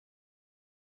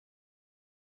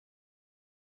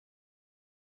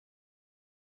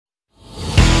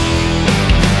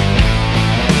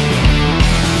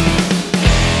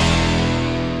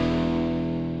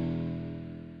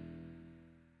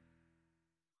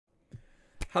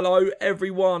Hello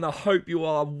everyone, I hope you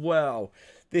are well.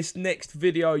 This next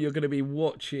video you're going to be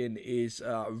watching is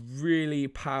a really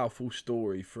powerful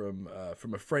story from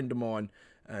a friend of mine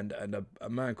and a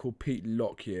man called Peter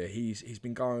Lockyer. He's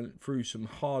been going through some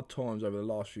hard times over the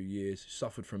last few years,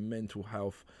 suffered from mental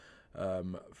health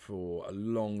for a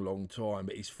long time,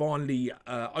 but he's finally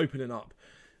opening up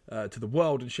to the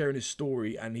world and sharing his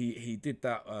story, and he did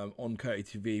that on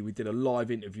CurtyDotTV. We did a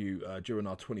live interview during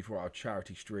our 24-hour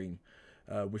charity stream.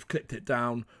 We've clipped it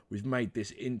down, we've made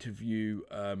this interview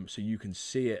so you can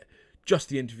see it, just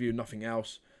the interview, nothing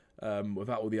else,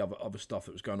 without all the other stuff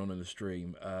that was going on in the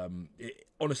stream.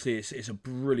 Honestly, it's a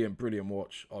brilliant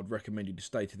watch. I'd recommend you to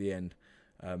stay to the end,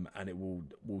 and it will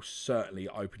certainly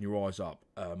open your eyes up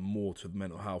more to the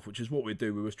mental health, which is what we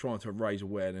do. We was trying to raise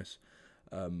awareness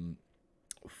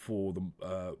for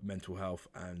the mental health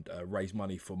and raise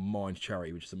money for Mind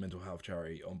Charity, which is a mental health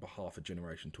charity, on behalf of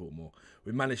Generation Talk More.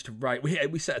 We managed to raise,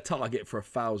 we set a target for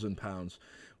 £1,000.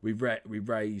 We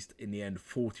raised in the end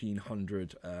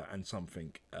 1,400 and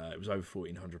something. It was over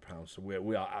 £1,400, so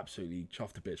we are absolutely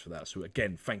chuffed to bits for that. So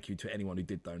again, thank you to anyone who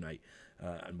did donate,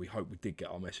 and we hope we did get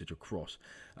our message across.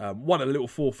 One of the little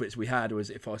forfeits we had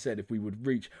was if we would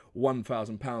reach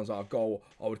 £1,000, our goal,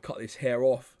 I would cut this hair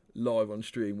off live on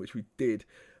stream, which we did.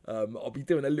 I'll be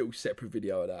doing a little separate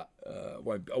video of that.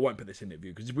 I won't put this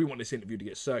interview because we want this interview to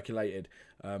get circulated.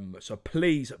 So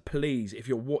please, if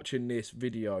you're watching this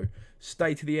video,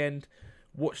 stay to the end.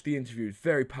 Watch the interview. It's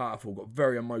very powerful, got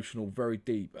very emotional, very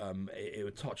deep. It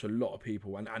would touch a lot of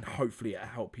people, and hopefully it'll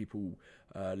help people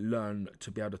learn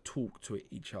to be able to talk to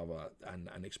each other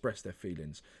and express their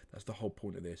feelings. That's the whole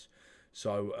point of this.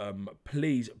 So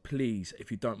please,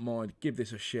 if you don't mind, give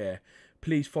this a share.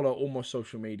 Please follow all my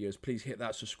social medias. Please hit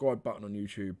that subscribe button on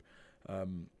YouTube.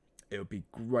 It would be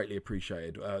greatly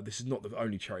appreciated. This is not the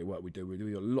only charity work we do. We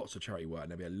do lots of charity work,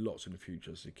 and there'll be lots in the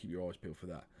future, so keep your eyes peeled for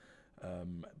that.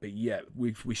 But yeah,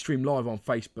 we stream live on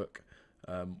Facebook,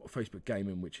 Facebook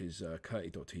Gaming, which is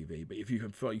CurtyDotTV. But if you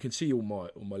can see all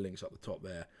my links up the top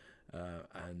there.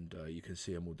 And you can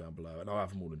see them all down below, and I'll have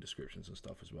them all in descriptions and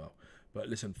stuff as well. But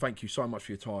listen, thank you so much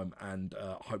for your time, and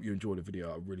I hope you enjoyed the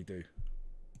video. I really do.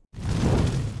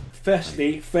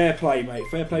 Firstly, fair play, mate.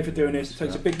 Fair play for doing this. It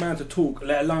takes a big man to talk,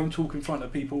 let alone talk in front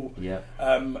of people,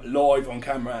 live on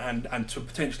camera, and to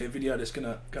potentially a video that's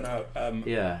gonna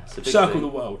circle the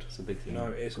world. It's a big thing. You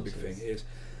know, it's a big thing. It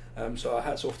is. So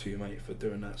hats off to you, mate, for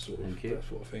doing that sort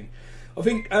of thing. I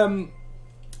think.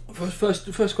 The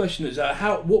first question is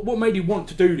what made you want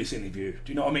to do this interview?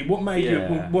 Do you know what I mean? What made you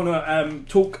want to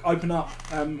talk, open up?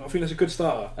 I think that's a good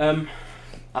starter.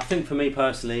 I think for me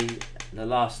personally, the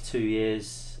last 2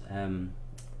 years, I've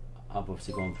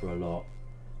obviously gone through a lot.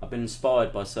 I've been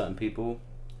inspired by certain people,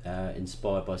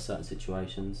 inspired by certain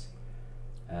situations.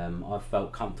 I've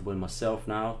felt comfortable in myself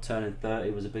now. Turning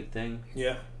 30 was a big thing.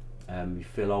 Yeah. You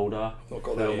feel older,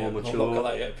 feel more mature. I've not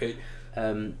got that yet, Pete.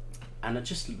 And I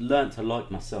just learnt to like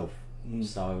myself,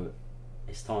 so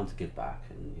it's time to give back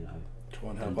and try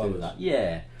and help others. That.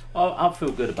 Yeah, I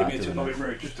feel good about it. Give me a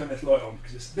room. Just turn this light on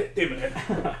because it's a bit dim in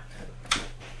here.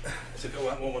 So go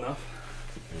out warm enough.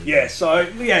 Yeah. So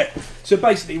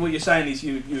basically, what you're saying is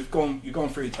you've gone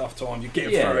through a tough time. You're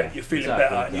getting through it. You're feeling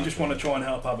better. And you just want to try and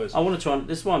help others. I want to try.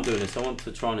 This is why I'm doing this. I want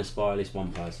to try and inspire at least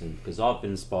one person because I've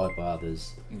been inspired by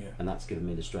others, and that's given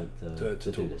me the strength to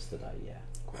do this today. Yeah.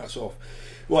 Hats off.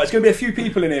 Well, it's going to be a few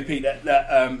people in here, Pete,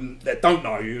 that don't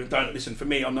know you and don't listen. For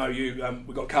me, I know you.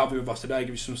 We've got Calvin with us today, give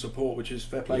you some support, which is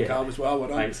fair play, Calv, as well. Well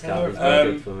done. Thanks, Calv. It's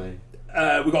very good for me.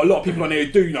 We've got a lot of people on here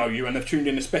who do know you and have tuned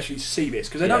in especially to see this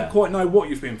because they don't quite know what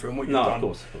you've been through and what you've done. Of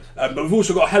course. But we've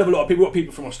also got a hell of a lot of people. We've got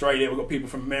people from Australia, we've got people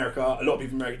from America, a lot of people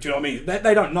from America. Do you know what I mean?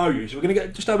 They don't know you, so we're going to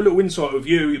just have a little insight of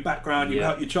you, your background,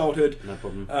 your childhood, no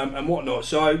problem, and whatnot.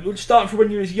 So starting from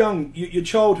when you was young, your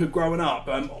childhood growing up.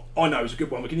 I know it's a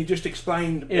good one, but can you just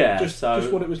explain just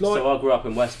what it was like? So I grew up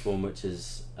in Westbourne, which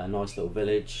is a nice little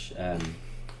village.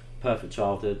 Perfect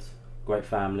childhood, great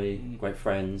family, great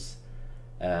friends.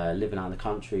 Living out in the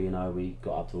country, we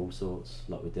got up to all sorts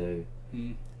like we do.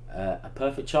 A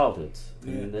perfect childhood.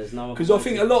 There's no, because I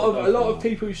think a lot of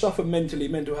people who suffer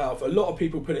mental health, a lot of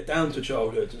people put it down to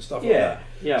childhood and stuff like that.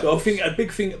 Yeah. So I think a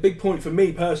big point for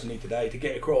me personally today to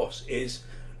get across is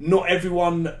not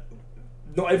everyone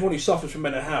who suffers from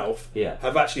mental health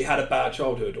have actually had a bad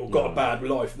childhood or got a bad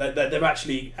life. They've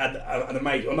actually had an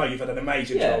amazing. I know you've had an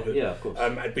amazing childhood. Yeah, of course.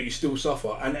 But you still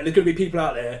suffer, and there's going to be people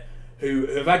out there who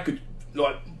have had good.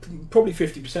 Like probably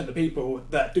 50% of the people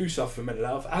that do suffer from mental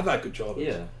health have had good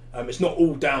childhoods. Yeah. It's not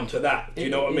all down to that. Do you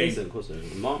know what I mean? Of course it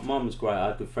is. Mine was great. I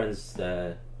had good friends.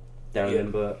 Darren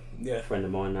Limbert, a friend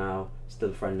of mine now,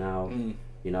 still a friend now.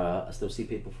 you know, I still see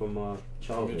people from my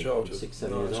childhood, 6,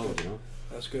 7 years old. Good. You know,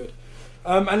 that's good.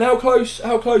 And how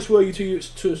close were you to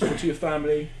your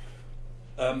family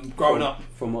growing up?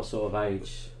 From what sort of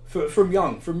age? From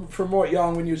right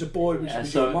young, when you was a boy,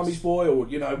 was you a mummy's boy, or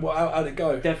you know, how'd it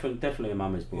go? Definitely a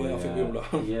mummy's boy. Yeah, I think we all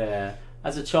are. Yeah,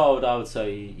 as a child, I would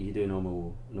say you do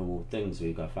normal things.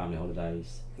 We go family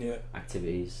holidays,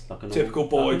 activities, like a typical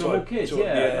boy, like a normal kid.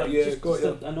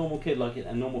 Just a normal kid, like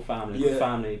a normal family, good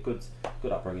family,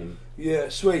 good upbringing. Yeah,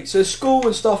 sweet. So school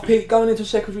and stuff, Pete, going into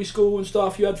secondary school and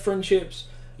stuff, you had friendships.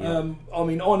 Yeah. I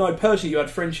mean, I know personally you had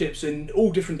friendships in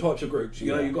all different types of groups.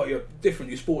 You know, you got your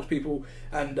sports people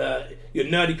and your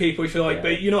nerdy people, if you like.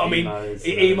 But you know what I mean?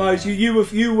 Emos.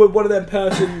 You were one of them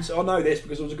persons. I know this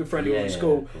because I was a good friend of yours in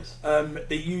school. That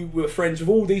you were friends with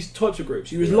all these types of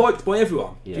groups. You was liked by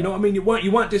everyone. Do you know what I mean? You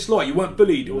weren't disliked. You weren't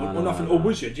bullied or nothing. Or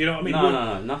was you? Do you know what I mean?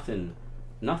 No,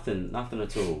 nothing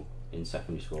at all in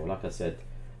secondary school. Like I said,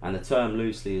 and the term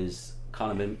loosely is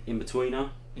kind of in betweener.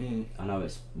 I know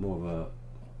it's more of a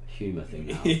humour thing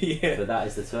now, but that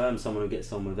is the term. Someone who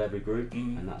gets on with every group,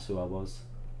 and that's who I was.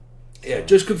 Yeah,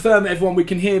 just confirm, everyone. We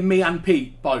can hear me and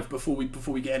Pete both before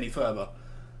we get any further.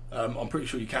 I'm pretty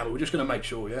sure you can, but we're just going to make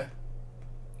sure. Yeah.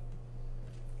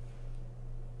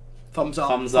 Thumbs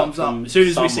up. As soon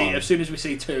as we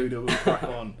see two, then we'll crack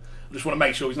on. I just want to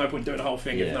make sure there's no point doing the whole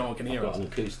thing if no one can hear us. An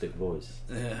acoustic voice.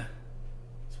 Yeah.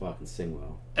 That's why I can sing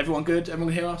well. Everyone good?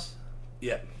 Everyone can hear us?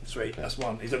 Yeah, sweet. That's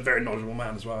one. He's a very knowledgeable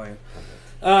man as well.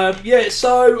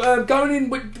 So going in,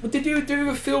 did you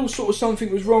ever feel sort of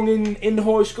something was wrong in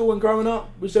high school and growing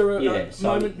up? Was there a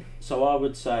moment? So I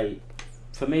would say,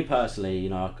 for me personally, you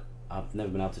know, I've never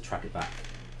been able to track it back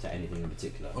to anything in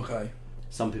particular. Okay.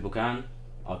 Some people can,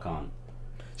 I can't.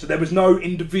 So there was no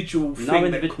individual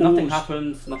thing that caused... Nothing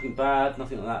happened, nothing bad,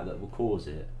 nothing like that will cause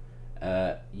it.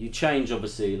 You change,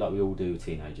 obviously, like we all do with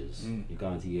teenagers. You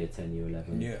go into year 10, year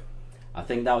 11. Yeah. I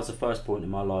think that was the first point in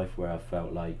my life where I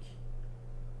felt like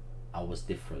I was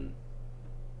different.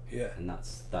 Yeah. And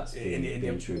that's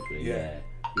being truthfully. Yeah.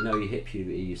 You know, you hit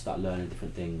puberty, you start learning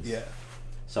different things. Yeah.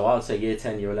 So I would say year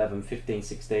 10, year 11, 15,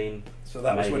 16. So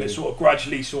that was when it sort of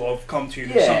gradually come to you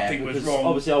that something was wrong.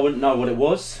 Obviously I wouldn't know what it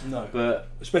was. No. But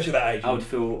especially that age. I would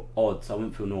feel odd. I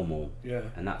wouldn't feel normal. Yeah.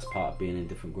 And that's part of being in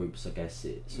different groups, I guess.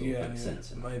 It sort of makes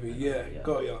sense. Maybe.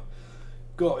 Got ya.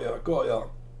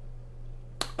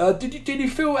 Did you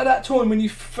feel at that time when you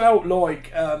felt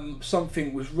like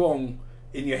something was wrong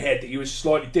in your head, that you was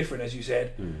slightly different, as you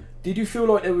said? Did you feel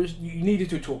like you needed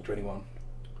to talk to anyone,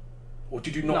 or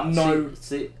did you not know?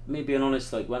 See, me being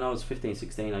honest, like when I was 15,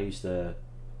 16, I used to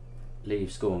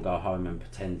leave school and go home and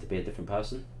pretend to be a different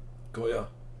person. Got ya.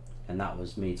 And that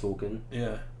was me talking.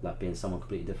 Yeah. Like being someone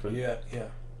completely different. Yeah.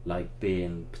 Like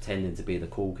pretending to be the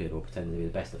cool kid or pretending to be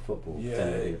the best at football. Yeah.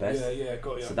 Pretending to be the best. Yeah.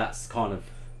 Got ya. So that's kind of.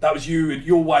 That was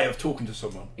your way of talking to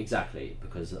someone. Exactly,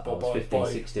 because I was 15,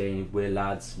 16, we're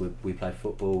lads, we play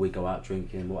football, we go out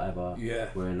drinking, whatever. Yeah.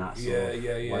 We're in that sort of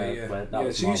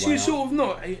way. So you sort of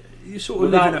not, you sort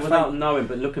of without knowing,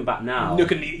 but looking back now.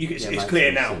 It's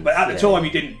clear now, but at the time you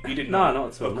didn't know. No,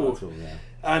 not at all,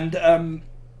 And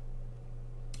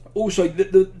also,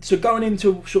 so going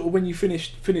into sort of when you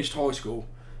finished high school,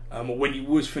 or when you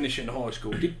was finishing high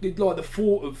school, did like the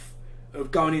thought of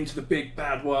going into the big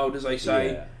bad world, as they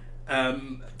say,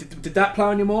 did that play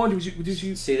on your mind? Did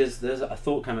you see? There's a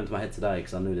thought came into my head today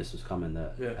because I knew this was coming.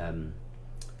 That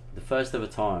the first ever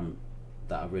time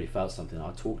that I really felt something,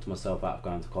 I talked to myself out of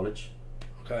going to college.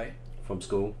 Okay. From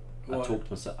school, I talked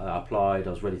to myself. I applied. I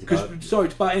was ready to go. Sorry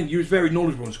to butt in. You was very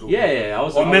knowledgeable in school. Yeah.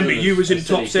 I remember you was in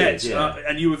top sets,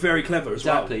 and you were very clever as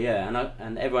well. Exactly. Yeah,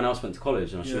 and everyone else went to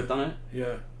college, and I should have done it.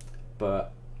 Yeah.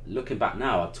 But looking back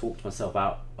now, I talked myself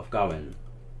out of going,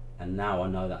 and now I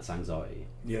know that's anxiety.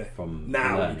 Yeah. From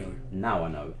now learning. Now I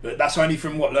know. But that's only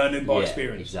from learning by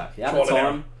experience. Exactly. At the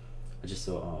time, I just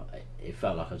thought, it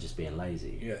felt like I was just being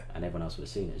lazy. Yeah. And everyone else would have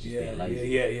seen it as just being lazy.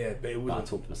 Yeah. But it wasn't. But I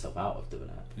talked myself out of doing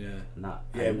it. Yeah.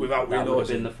 And without realising. That would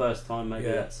have been the first time maybe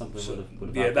that something would have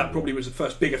happened. Yeah, that probably was the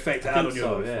first big effect it had on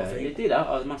your life. Yeah. I think. It did.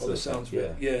 I must have. Sounds of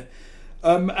it. Yeah.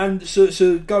 And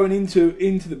so going into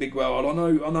the big world,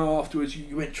 I know afterwards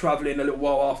you went travelling a little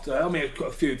while after. I mean, it's got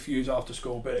a few years after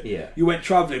school, but you went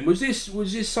travelling. Was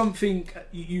this something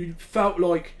you felt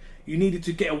like you needed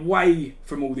to get away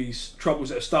from all these troubles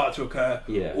that have started to occur?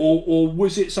 Yeah. Or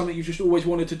was it something you just always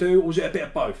wanted to do, or was it a bit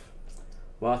of both?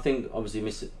 Well, I think obviously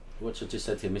what I just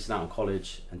said to you, missing out on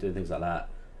college and doing things like that,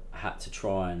 I had to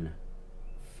try and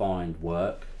find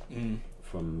work.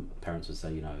 From parents would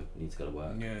say, you need to go to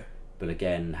work. Yeah. But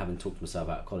again, having talked myself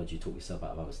out of college, you talk yourself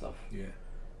out of other stuff. Yeah.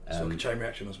 It's like a chain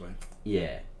reaction, I suppose.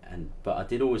 Yeah, but I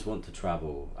did always want to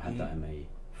travel. I had that in me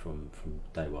from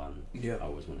day one. Yeah. I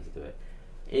always wanted to do it.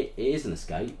 It is an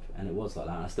escape, and it was like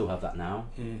that. I still have that now.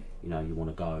 You know, you want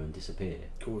to go and disappear.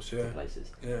 Of course, to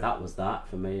places. Yeah. That was that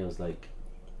for me. I was like,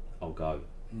 I'll go.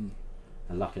 And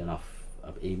lucky enough,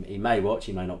 he may watch,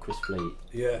 he may not. Chris Fleet.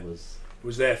 Yeah.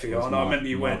 Was there for you. I remember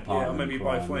you went. Yeah, I remember you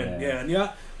both went. Yeah, and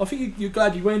yeah, I think you're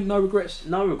glad you went. No regrets.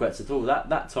 No regrets at all.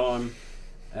 That time,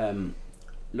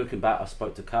 looking back, I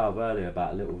spoke to Carl earlier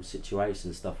about little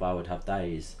situations, stuff. I would have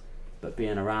days, but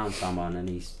being around someone, and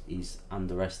he's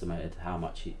underestimated how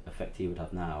much effect he would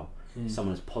have now.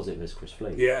 Someone as positive as Chris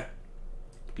Fleet. Yeah.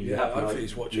 Hopefully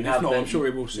he's watching. If not, I'm sure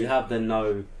he will see. You have then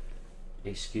no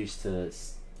excuse to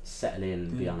settle in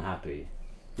and be unhappy.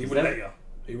 He wouldn't let you.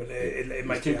 It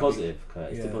makes too positive,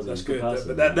 Kurt. He's too positive. That's good.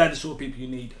 Person, but they're the sort of people you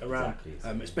need around,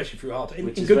 exactly. Especially through hard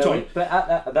times. In good time. But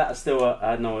at that still,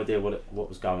 I had no idea what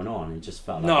was going on. It just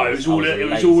felt like it was all.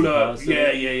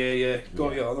 Yeah.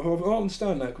 Got you. I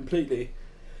understand that completely.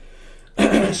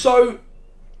 So,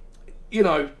 you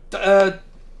know,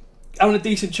 having a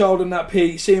decent child in that,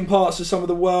 Pete, seeing parts of some of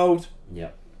the world. Yeah.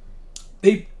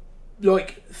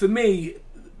 Like for me,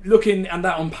 looking at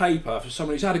that on paper for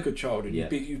someone who's had a good childhood,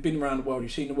 you've been around the world,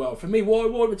 you've seen the world. For me, why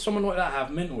would someone like that have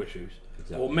mental issues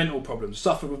or mental problems,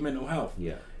 suffer with mental health?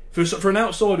 Yeah. For an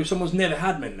outsider who someone's never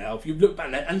had mental health, you look back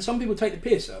at it, and some people take the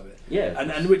piss out of it. Yeah.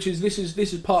 And which is this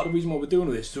is part of the reason why we're doing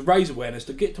all this, to raise awareness,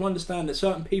 to get to understand that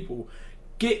certain people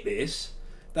get this.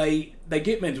 They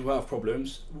get mental health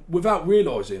problems without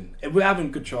realising. We're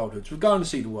having good childhoods. We're going to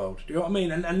see the world. Do you know what I mean?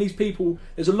 And these people,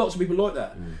 there's lots of people like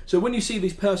that. So when you see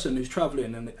this person who's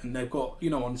travelling and they've got, you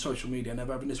know, on social media and they're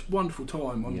having this wonderful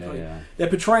time, they're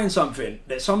portraying something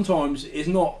that sometimes is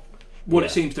not what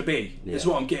it seems to be. That's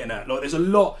what I'm getting at. Like, there's a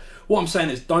lot. What I'm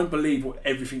saying is, don't believe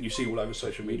everything you see all over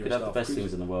social media. You could have the best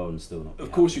things in the world and still not.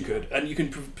 Of course you could, and you can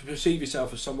perceive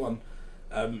yourself as someone.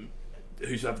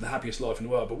 Who's having the happiest life in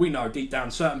the world, but we know deep down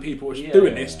certain people are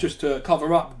doing this just to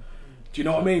cover up. Do you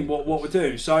know what I mean? What we're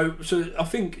doing. So I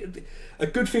think a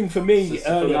good thing for me.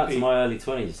 From that to my early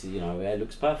 20s, you know, it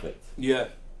looks perfect. Yeah,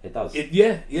 it does. It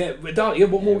does. Yeah,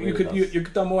 what more? You could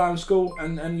you've done more out in school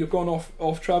and you've gone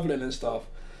off travelling and stuff.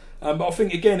 But I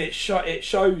think again it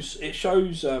shows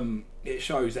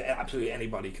that absolutely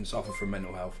anybody can suffer from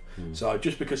mental health. So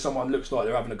just because someone looks like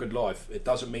they're having a good life, it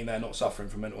doesn't mean they're not suffering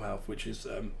from mental health, which is.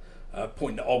 A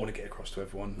point that I want to get across to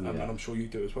everyone, and I'm sure you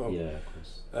do as well. Yeah,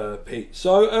 of course. Pete.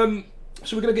 So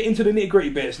we're going to get into the nitty gritty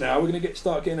bits now. We're going to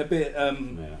start getting a bit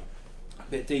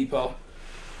deeper.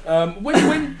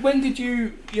 When did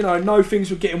you know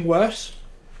things were getting worse?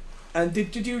 And do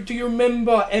you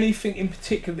remember anything in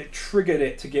particular that triggered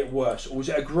it to get worse, or was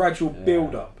it a gradual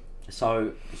build up?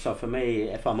 So for me,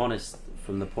 if I'm honest,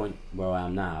 from the point where I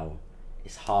am now,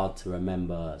 it's hard to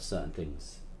remember certain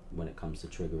things when it comes to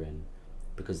triggering.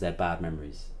 Because they're bad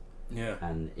memories. Yeah.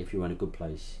 And if you're in a good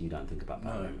place, you don't think about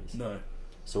bad memories. No.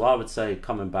 So I would say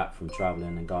coming back from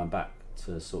travelling and going back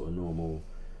to sort of normal,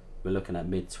 we're looking at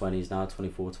mid-20s now,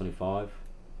 24, 25.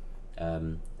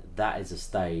 That is a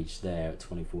stage there at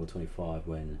 24, 25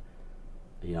 when,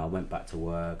 you know, I went back to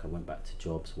work, I went back to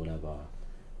jobs, whatever,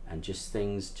 and just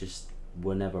things just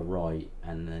were never right,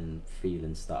 and then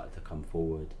feelings started to come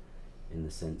forward in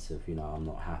the sense of, you know, I'm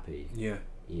not happy. Yeah.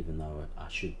 Even though I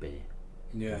should be.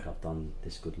 Yeah, like I've done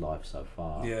this good life so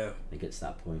far. Yeah, it gets to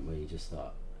that point where you just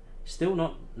start still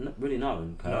not really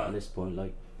knowing. At this point,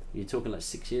 like you're talking like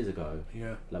 6 years ago.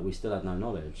 Yeah, like we still had no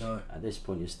knowledge. No. At this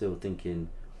point, you're still thinking.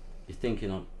 You're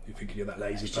thinking you're that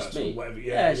lazy person. Just me. Or whatever.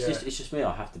 It's just me.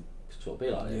 I have to sort of be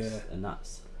like this, and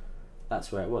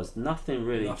that's where it was. Nothing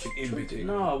really. Nothing in between.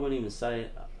 No, I wouldn't even say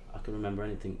I can remember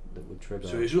anything that would trigger.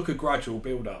 So it's like a gradual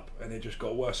build up, and it just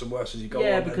got worse and worse as you go on.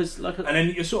 Yeah, because and then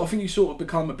you sort of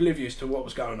become oblivious to what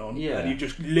was going on. Yeah. And you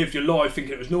just lived your life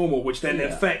thinking it was normal, which then in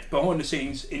effect behind the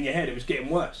scenes in your head it was getting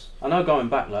worse. I know going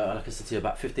back, like I said to you,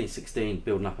 about 15, 16,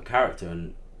 building up a character,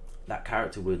 and that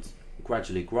character would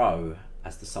gradually grow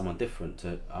as to someone different.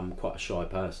 I'm quite a shy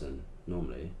person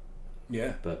normally.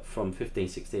 Yeah. But from 15,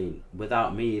 16,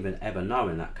 without me even ever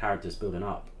knowing, that character's building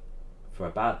up. For a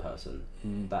bad person,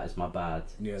 that is my bad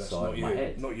side of my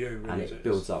head. Not you, really, and it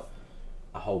builds up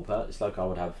a whole person. It's like I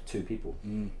would have two people,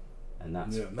 and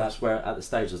that's where at the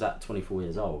stage I was at 24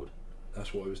 years old.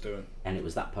 That's what I was doing, and it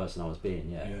was that person I was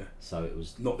being. Yeah. So it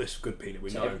was not this good Peter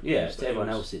we know. To everyone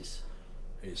else, it's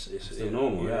still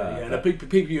normal. Yeah. And the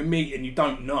people you meet and you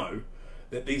don't know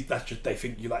that they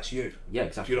think that's you. Yeah,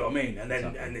 exactly. Do you know what I mean? And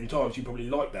then and in times you probably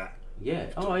like that. Yeah.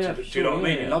 Do you know what I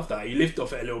mean? You love that. You lived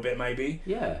off it a little bit, maybe.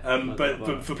 Yeah.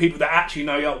 But for people that actually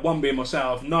know, one being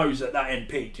myself, knows that ain't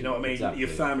peak. Do you know what I mean? Exactly. Your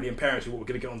family and parents, what we're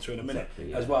going to get onto in a minute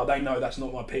as well. They know that's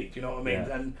not my peak. Do you know what I mean?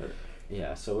 And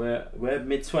Yeah, so we're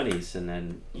mid-20s, and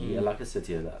then like I said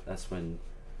to you, that's when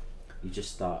you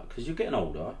just start, because you're getting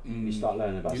older. You start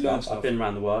learning about stuff. I've been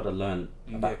around the world. I learned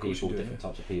about people, different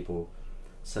types of people.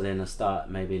 So then I start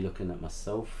maybe looking at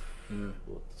myself.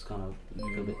 What's kind of a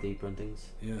little bit deeper and things.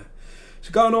 Yeah.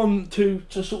 So going on to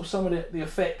sort of some of the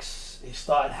effects it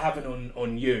started having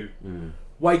on you,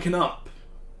 waking up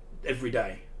every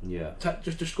day. Yeah.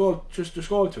 Just describe to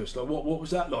us, like what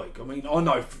was that like? I mean, I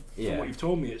know from what you've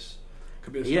told me,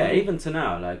 could be a story. Yeah, even to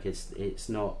now, like it's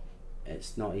not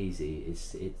easy.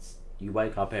 It's you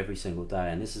wake up every single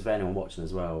day, and this is for anyone watching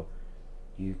as well.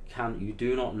 You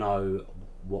do not know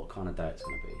what kind of day it's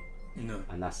going to be. No.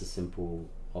 And that's the simple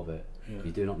of it. Yeah.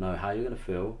 You do not know how you're going to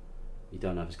feel. You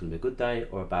don't know if it's going to be a good day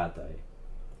or a bad day.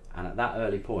 And at that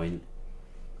early point,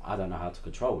 I don't know how to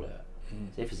control it.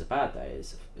 So if it's a bad day,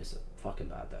 it's a fucking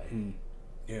bad day.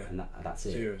 Yeah. And that's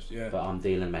it. Serious, yeah. But I'm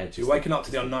dealing in my head. So you're waking up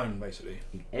to the unknown, basically.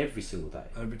 Every single day.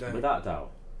 Every day. Without a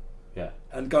doubt. Yeah.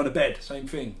 And going to bed, same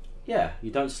thing. Yeah,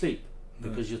 you don't sleep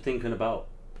because you're thinking about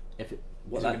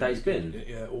what that day's been.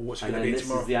 Yeah, or what's going to be tomorrow. And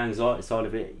this is the anxiety side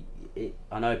of it.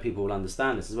 I know people will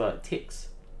understand this as well. It ticks.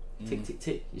 Tick, tick,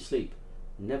 tick. You sleep.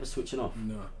 Never switching off.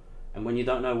 No. And when you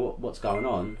don't know what's going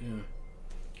on,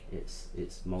 it's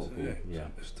multiple.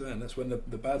 That's when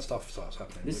the bad stuff starts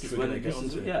happening.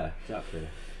 Exactly.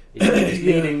 It's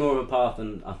leading more of a path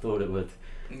than I thought it would.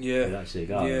 Yeah. Actually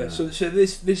go. Yeah. So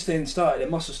this then started. It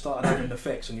must have started having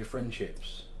effects on your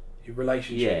friendships, your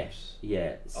relationships.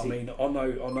 Yeah. I mean, I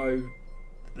know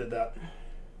that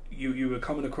you were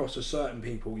coming across to certain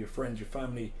people, your friends, your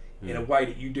family, in a way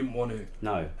that you didn't want to.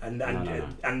 No. And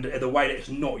the way that it's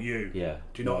not you. Yeah.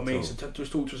 Do you know what I mean? So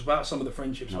just talk to us about some of the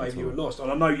friendships maybe you were lost.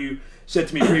 And I know you said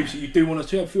to me previously you do want us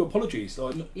to have a few apologies.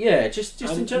 Like, just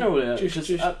in general.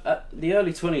 At the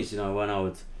early 20s, when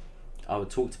I would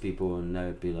talk to people and they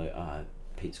would be like,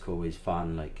 Pete's cool, he's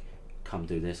fun, like, come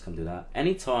do this, come do that.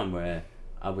 Any time where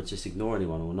I would just ignore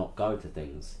anyone or not go to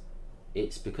things,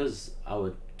 it's because I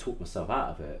would talk myself out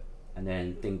of it and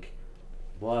then think,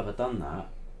 why have I done that?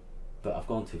 But I've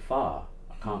gone too far.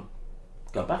 I can't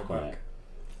go back on it.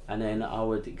 And then I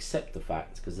would accept the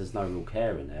fact, because there's no real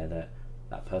care in there,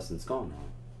 that person's gone now.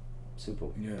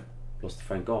 Simple. Yeah. Lost a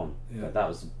friend, gone. Yeah. But that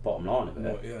was the bottom line of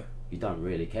it. What, yeah. You don't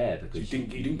really care because you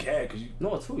didn't care because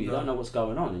not at all. You don't know what's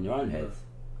going on in your own head.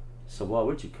 So why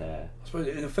would you care? I suppose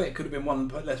in effect it could have been one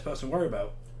less person to worry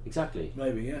about. Exactly.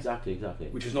 Maybe, yeah. Exactly.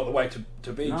 Which is not the way to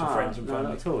be to friends and family. No,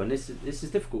 not at all. And this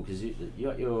is difficult because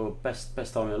you're at your best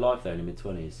time of your life there in your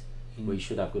mid-20s, where you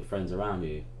should have good friends around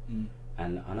you.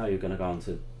 And I know you're going to go on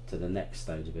to the next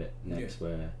stage of it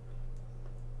where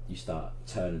you start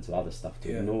turning to other stuff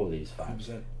to ignore these facts.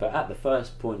 100%. But at the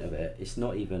first point of it, it's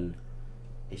not even.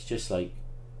 It's just like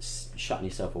shutting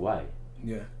yourself away.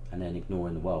 Yeah. And then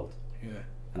ignoring the world. Yeah.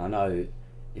 And I know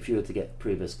if you were to get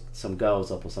some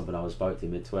girls up or something I was spoke to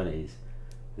in mid-20s,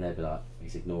 and they'd be like,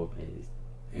 he's ignored me.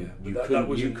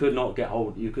 You could not get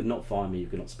hold. You could not find me. You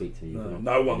could not speak to me.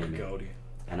 No one could get hold of you.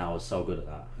 And I was so good at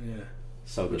that. Yeah.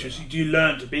 So good. You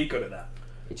learn to be good at that.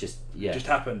 It just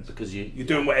happens because you're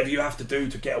doing whatever you have to do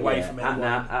to get away from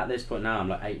everyone. At this point now, I'm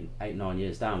like 9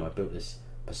 years down. Where I built this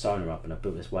persona up and I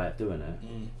built this way of doing it.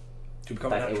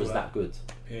 It was that good.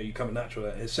 Yeah, you come natural.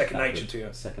 It's second nature to you.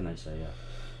 Second nature, yeah.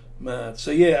 Man,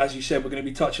 so yeah, as you said, we're going to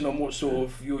be touching on what sort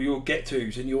of your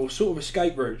get-tos and your sort of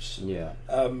escape routes. Yeah.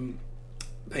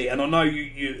 Pete, and I know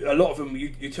you a lot of them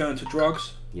you turn to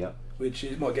drugs. Yeah. Which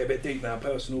might get a bit deep now,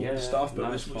 personal stuff,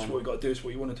 but this is what you got to do. It's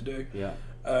what you wanted to do. Yeah.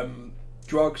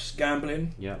 Drugs,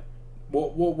 gambling. Yeah.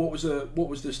 What was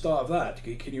the start of that?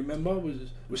 Can you remember?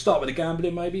 We'll start with the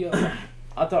gambling, maybe.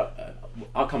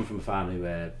 I come from a family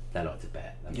where they like to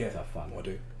bet. They like to have fun. I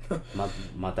do.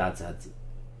 my dad's had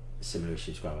similar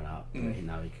issues growing up, but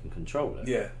now he can control it.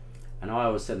 Yeah. And I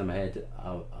always said in my head,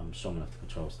 I'm strong enough to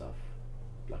control stuff.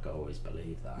 Like I always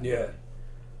believed that. Yeah.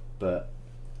 But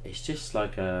it's just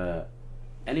like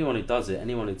anyone who does it,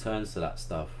 anyone who turns to that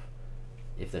stuff,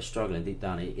 if they're struggling deep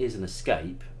down, it is an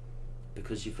escape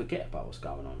because you forget about what's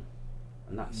going on.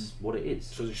 And that's what it is.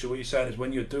 So what you're saying is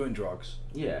when you're doing drugs,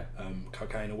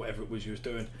 cocaine or whatever it was you was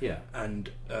doing,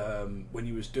 and when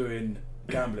you was doing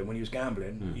gambling,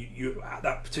 you at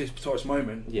that precise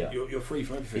moment, you're free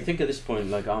from everything. You think at this point,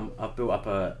 like I've built up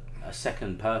a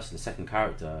second person, a second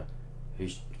character,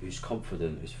 who's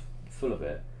confident, who's full of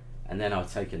it, and then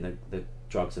I've taken the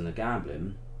drugs and the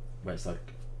gambling, where it's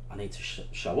like I need to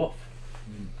show off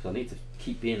because I need to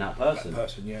keep being that person.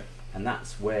 And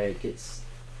that's where it gets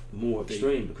more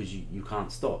extreme because you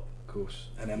can't stop. Of course.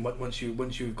 And then once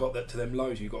you've got that to them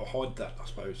lows, you've got to hide that, I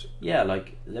suppose. Yeah,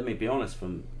 like let me be honest.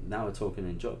 From now we're talking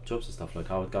in jobs and stuff. Like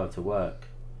I would go to work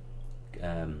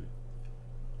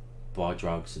buy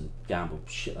drugs and gamble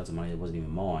shit loads of money that wasn't even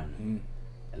mine.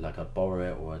 Like I'd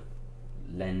borrow it or I'd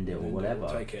lend it or whatever.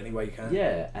 Take it any way you can.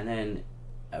 Yeah, and then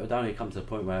it would only come to the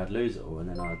point where I'd lose it all, and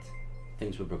then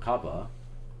things would recover.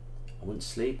 I wouldn't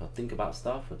sleep. I'd think about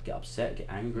stuff. I'd get upset, get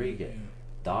angry, get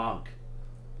dark.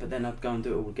 But then I'd go and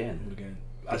do it all again.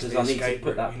 Because I need to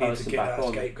put that person back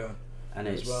on. And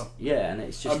it's and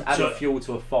it's just adding fuel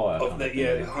to a fire.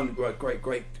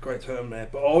 Great term there.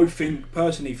 But I think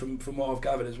personally, from what I've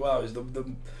gathered as well, is the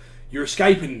you're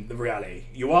escaping the reality.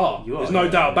 You are. There's no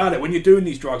doubt about it. When you're doing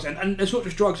these drugs, and it's not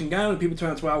just drugs and gambling. People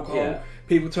turn to alcohol. Yeah.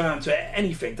 People turn to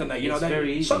anything, don't they? You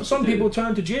know, some people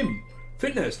turn to gym,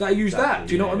 fitness. They use that.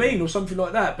 Do you know what I mean, or something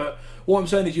like that? But what I'm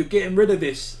saying is, you're getting rid of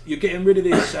this. You're getting rid of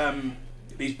this.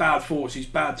 These bad thoughts, these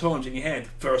bad times in your head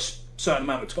for a certain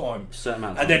amount of time.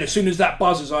 And then as soon as that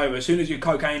buzz is over, as soon as your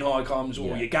cocaine high comes,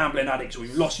 or you're gambling addicts, or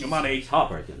you've lost your money, it's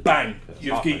heartbreaking. Bang!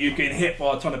 You're getting hit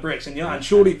by a ton of bricks, and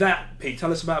surely that, Pete,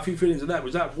 tell us about a few feelings of that.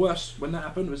 Was that worse when that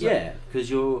happened?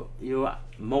 Because you're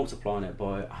multiplying it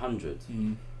by 100.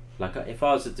 Like if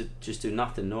I was to just do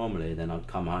nothing normally, then I'd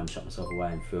come home, shut myself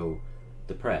away, and feel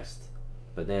depressed.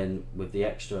 But then with the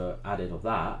extra added of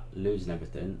that, losing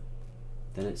everything,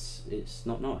 then it's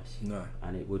not nice. No.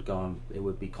 And it would go on, it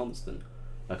would be constant.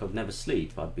 Like I'd never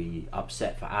sleep. I'd be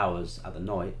upset for hours at the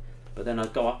night, but then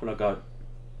I'd go up and I'd go,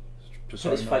 put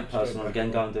this fake person on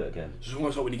again, go and do it again. It's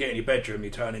almost like when you get in your bedroom, you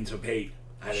turn into Pete.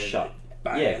 And shut.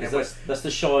 Bang, yeah, because that's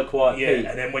the shy, quiet Pete.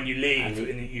 And then when you leave,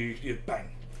 and you bang.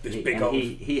 This big old...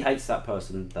 He hates that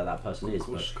person that person is,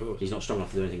 but he's not strong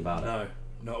enough to do anything about it.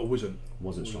 No, it wasn't.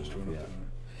 Wasn't strong enough, yeah.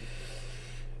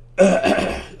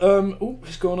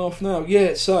 It's gone off now.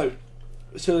 Yeah, so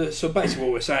basically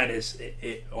what we're saying is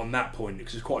it on that point,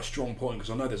 because it's quite a strong point, because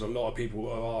I know there's a lot of people who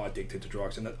are addicted to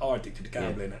drugs and that are addicted to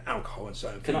gambling and alcohol and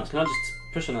certain things. Can I just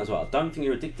push on that as well? I don't think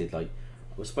you're addicted. Like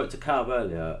I spoke to Cal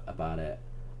earlier about it.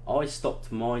 I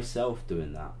stopped myself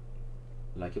doing that.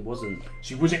 Like it wasn't.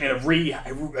 So you wasn't in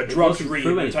a drugs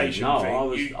rehabilitation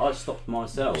thing. No, I stopped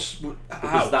myself.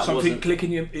 How? That something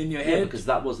clicking in your head? Because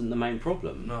that wasn't the main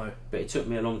problem. No. But it took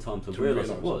me a long time to realise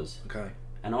it was. Okay.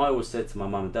 And I always said to my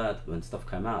mum and dad when stuff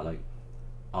came out, like,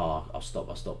 "Oh, I'll stop."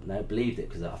 And they believed it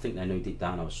because I think they knew deep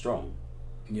down I was strong.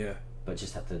 Yeah. But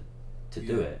just had to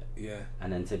do it. Yeah.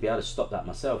 And then to be able to stop that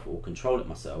myself or control it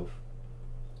myself,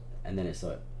 and then it's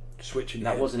like. Switching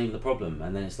that wasn't even the problem,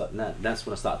 and then it's like that's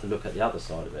when I started to look at the other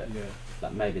side of it. Yeah,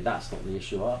 like maybe that's not the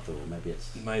issue after all. Maybe it's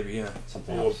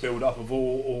something else. Or build up of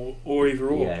all, or either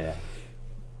or. Yeah.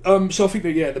 So I think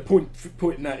that the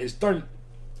point in that is don't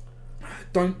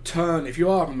turn if you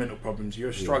are having mental problems,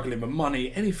 you're struggling with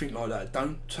money, anything like that.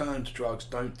 Don't turn to drugs.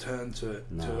 Don't turn to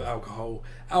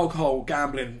alcohol,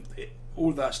 gambling.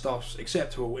 All of that stuff's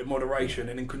acceptable in moderation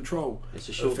and in control. It's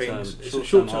a short-term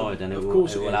high, and it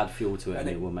will add fuel to it, and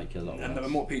it will make you a lot worse.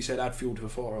 And what Pete said, add fuel to the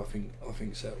fire. I think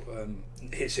so.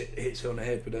 Hits it on the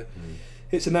head, but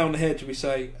hits the nail on the head, shall we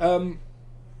say?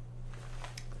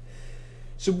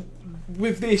 So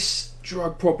with this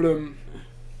drug problem,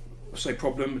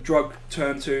 drug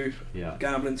turn to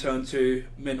gambling turn to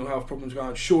mental health problems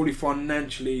going. Surely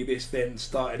financially, this then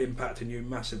started impacting you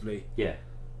massively. Yeah.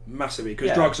 Massively,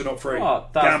 because drugs are not free.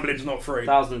 Gambling's not free.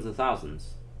 Thousands and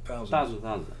thousands.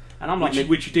 And I'm like,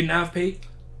 which you didn't have, Pete?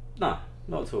 No,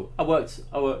 not at all.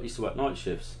 Used to work night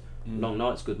shifts. Long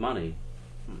nights, good money.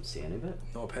 I didn't see any of it.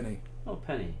 Not a penny. Not a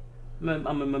penny.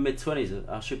 I'm in my mid-20s.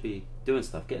 I should be doing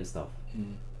stuff, getting stuff.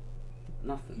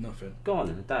 Nothing. Gone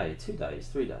in a day, 2 days,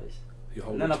 3 days.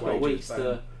 And then I've got weeks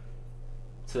to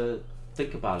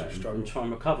think about it and try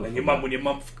and recover. And when your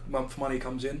month money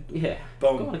comes in, boom,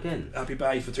 go on again. Happy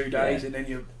bay for 2 days, and then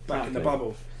you're back in the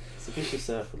bubble. It's a vicious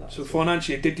circle. So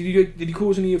financially, did you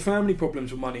cause any of your family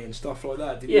problems with money and stuff like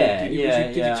that? Did you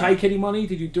take any money?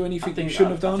 Did you do anything that you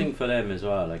shouldn't have done? I think for them as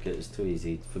well. Like it was too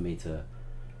easy for me to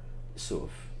sort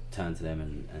of turn to them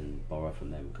and borrow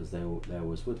from them, because they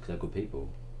always would, because they're good people.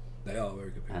 They are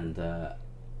very good people. And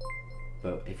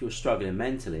but if you're struggling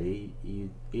mentally,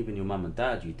 even your mum and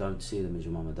dad, you don't see them as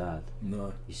your mum and dad.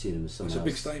 No. You see them as someone else. It's a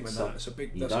big statement. That's a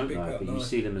big. You don't know, but you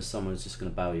see them as someone who's just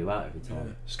going to bail you out every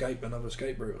time. Another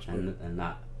escape route. And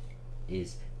that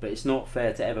is, but it's not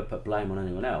fair to ever put blame on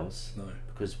anyone else. No.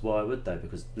 Because why would they?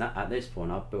 Because at this point,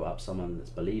 I've built up someone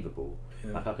that's believable.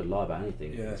 Yeah. Like I could lie about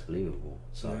anything. Yeah. It's believable.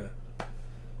 So. Yeah.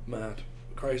 Mad,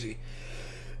 crazy.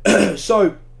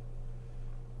 So.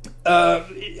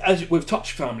 As we've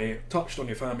touched on your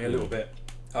family a little bit,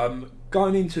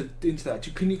 going into that,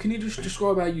 can you just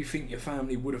describe how you think your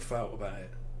family would have felt about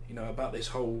it? You know, about this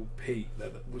whole Pete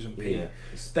that wasn't Pete. Yeah.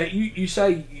 That you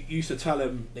say you used to tell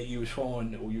them that you was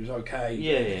fine or you was okay.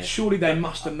 Yeah. Surely they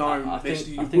must have known I this.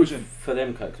 think, You I think wasn't. for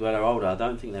them, because when they're older, I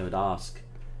don't think they would ask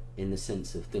in the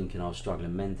sense of thinking I was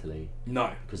struggling mentally.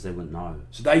 No, because they wouldn't know.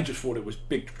 so they just thought it was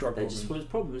big drug They problems. just was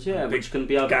problems, yeah, Big which can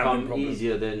be gambling overcome problem.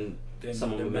 easier than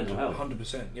someone with mental health.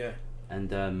 100%, yeah.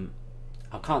 And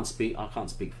I can't speak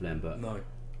for them, but No.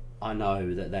 I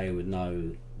know that they would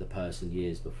know the person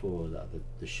years before, that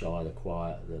the shy, the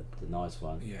quiet, the nice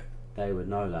one. Yeah. They would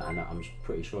know that, and I'm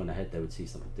pretty sure in their head they would see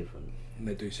something different. And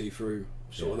they do see through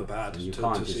sort of the bad. And you to,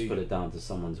 can't to just see. put it down to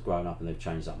someone's grown up and they've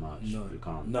changed that much. No. You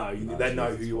can't. No, they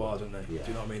know who you are, don't they? Yeah. Do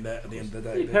you know what I mean? They're, at the end of the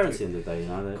day. Your parents, at the end of the day, you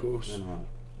know. Of course.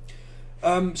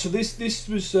 They're not. So this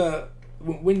was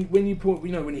when you put,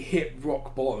 you know, when you hit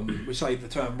rock bottom. We say the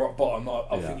term rock bottom.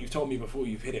 I think you've told me before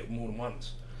you've hit it more than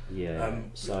once. Yeah.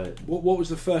 So what was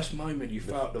the first moment you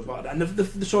felt about that? And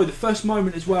the first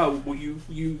moment as well, where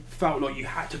you felt like you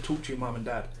had to talk to your mum and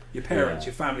dad, your parents,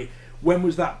 your family. When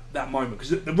was that moment? Because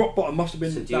the rock bottom must have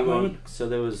been that moment. So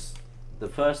there was the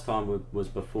first time was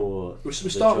before. We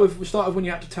start with when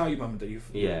you had to tell your mum and dad.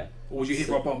 Yeah. Or was you hit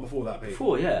rock bottom before that? Pete?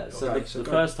 Before, yeah. So Okay, the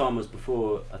first time was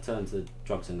before I turned to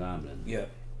drugs and gambling. Yeah.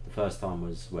 The first time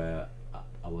was where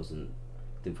I didn't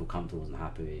feel comfortable, wasn't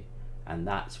happy, and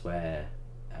that's where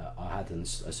I had a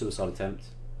suicide attempt.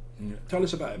 Yeah. Tell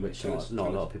us about it. Which not a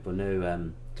lot of people knew.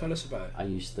 Tell us about it. I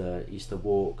used to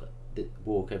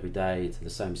walk every day to the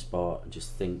same spot and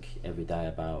just think every day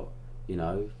about, you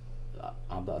know,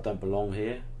 I don't belong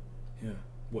here. Yeah.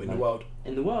 What, in the world?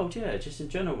 In the world, yeah. Just in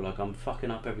general, like I'm fucking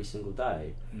up every single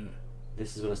day. Yeah.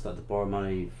 This is when I started to borrow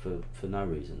money for no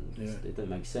reason. Yeah. It didn't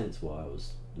make sense why I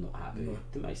was not happy. No.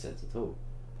 It didn't make sense at all.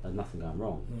 There's nothing going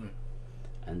wrong. No.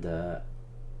 And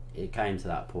it came to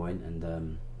that point,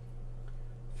 and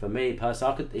for me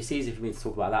personally, it's easy for me to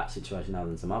talk about that situation now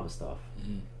than some other stuff,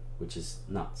 which is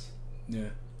nuts. Yeah.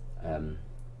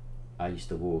 I used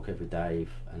to walk every day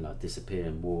and like disappear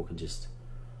and walk and just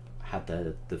had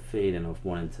the feeling of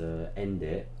wanting to end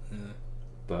it,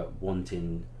 but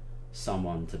wanting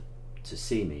someone to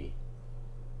see me.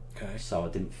 Okay. So I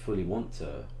didn't fully want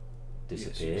to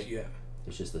disappear. Yes, yeah.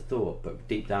 It's just a thought, but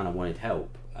deep down I wanted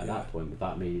help at that point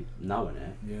without me knowing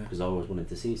it, because I always wanted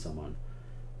to see someone,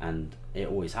 and it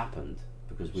always happened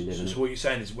because we live in. So what you're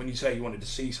saying is, when you say you wanted to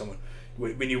see someone,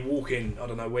 when you're walking, I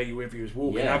don't know wherever you was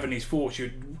walking, having these thoughts,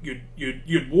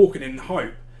 you'd walking in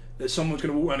hope that someone's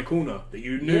going to walk around the corner that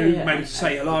you knew maybe to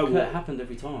say hello. It happened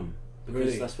every time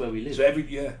because that's where we live.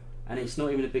 So and it's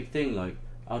not even a big thing. Like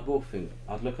I'd walk,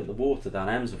 I'd look at the water down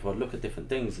Emsworth, I'd look at different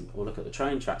things, or look at the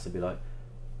train tracks and be like,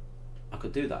 I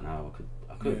could do that now. I could.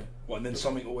 Yeah. Well, and then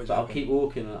something always. But I'll keep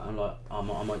walking, and I'm like, I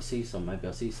might see someone. Maybe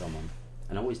I'll see someone,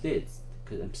 and I always did.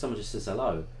 Cause someone just says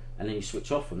hello, and then you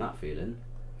switch off from that feeling,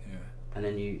 and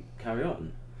then you carry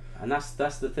on, and that's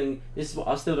the thing. This is what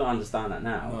I still don't understand that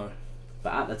now. No.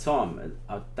 But at the time,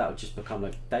 that would just become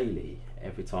like daily,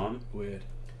 every time. Weird.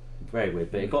 Very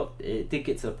weird. But it did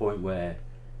get to the point where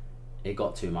it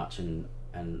got too much, and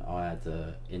I had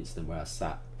an incident where I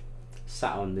sat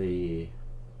on the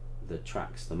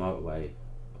tracks, the motorway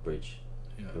bridge,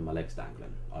 with my legs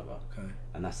dangling over. Okay.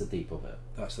 And that's the deep of it.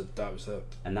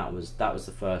 That was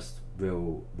the first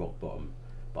real rock bottom.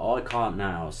 But I can't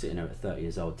now, sitting there at 30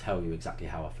 years old, tell you exactly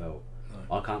how I felt.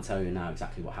 No. I can't tell you now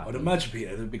exactly what happened. I'd imagine, Peter,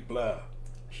 there's a big blur.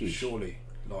 Huge. Surely.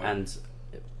 Like... And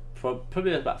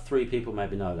probably about 3 people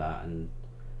maybe know that, and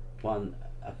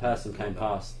a person came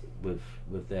past with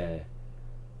their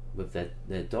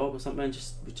dog or something, and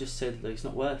just said like, it's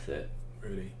not worth it.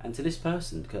 Really? And to this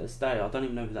person, to this day, I don't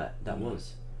even know who that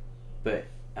was. But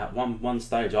at one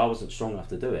stage, I wasn't strong enough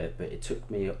to do it, but it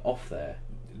took me off there.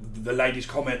 The lady's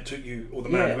comment took you, or the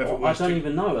man, whoever it was. I don't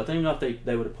even know. I don't even know if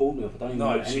they would have pulled me off. I don't even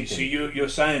know anything. So you're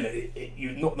saying that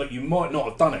you might not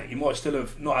have done it. You might still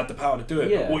have not had the power to do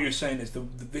it. But what you're saying is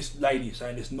this lady is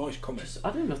saying this nice comment. I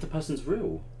don't even know if the person's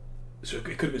real. So it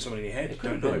could have been someone in your head. It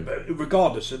You don't know. But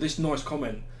regardless, so this nice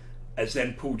comment has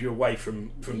then pulled you away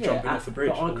from jumping off the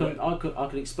bridge. But I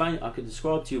could explain. I could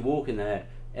describe to you walking there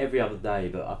every other day,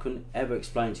 but I couldn't ever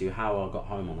explain to you how I got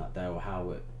home on that day or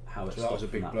how it. So that was a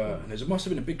big blur, and there must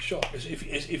have been a big shock.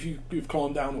 If you've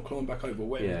climbed down or climbed back over,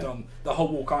 what you've done, the whole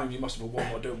walk home, you must have what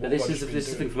am I doing? But this is the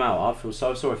thing from out. I feel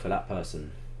so sorry for that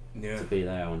person to be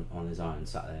there on his own,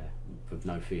 sat there with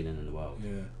no feeling in the world.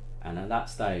 Yeah. And at that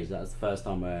stage, that was the first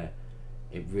time where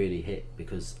it really hit,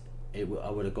 because I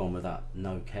would have gone without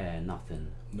no care, nothing.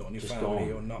 Not on your just family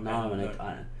gone. or nothing.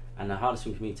 No, and the hardest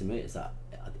thing for me to admit is that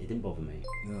it didn't bother me.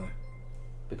 No.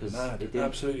 Because it didn't.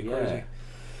 Absolutely crazy.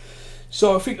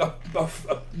 So I think a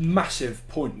massive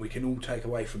point we can all take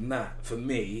away from that, for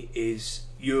me, is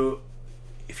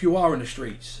if you are in the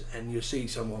streets and you see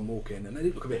someone walking and they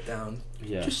look a bit down,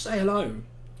 just say hello.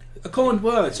 A kind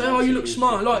word. Say, oh, you look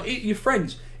smart. Like your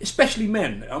friends, especially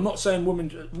men. I'm not saying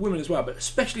women as well, but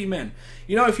especially men.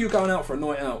 You know, if you're going out for a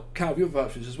night out, Cal, you're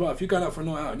virtuous as well. If you're going out for a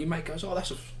night out and your mate goes, oh,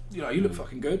 you look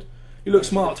fucking good. You look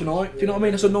smart tonight. Do you know what I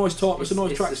mean? That's a nice top. It's a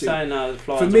nice tracksuit. It's the saying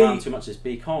flies around too much is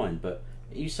be kind, but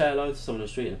you say hello to someone on the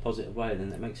street in a positive way,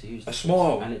 then it makes a huge difference. A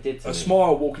smile. And it did to me.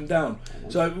 Smile walking down.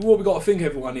 So what we've got to think,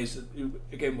 everyone, is,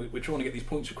 again, we're trying to get these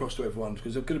points across to everyone,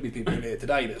 because there are going to be people in here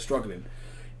today that are struggling.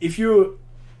 If you're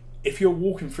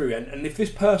walking through, and if this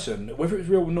person, whether it's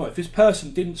real or not, if this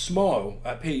person didn't smile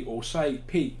at Pete or say,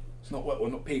 Pete, it's not worth, or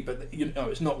not Pete, but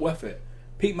it's not worth it,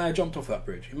 Pete may have jumped off that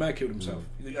bridge. He may have killed himself.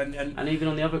 And even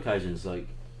on the other occasions, like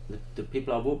the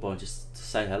people I walk by just to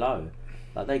say hello,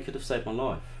 like they could have saved my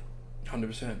life.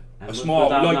 100%. A smile,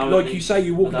 like you say,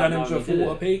 you're walking down into a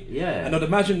water, Pete. Yeah. And I'd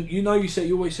imagine, you always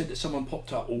said that someone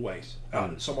popped up always.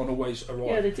 Someone always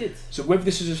arrived. Yeah, they did. So whether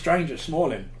this is a stranger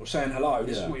smiling or saying hello,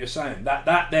 this is what you're saying.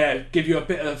 That there give you a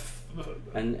bit of.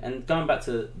 And going back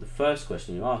to the first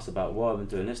question you asked about why I'm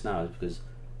doing this now, is because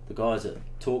the guys that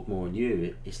talk more than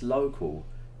you, it's local.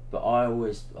 But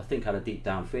I think had a deep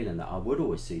down feeling that I would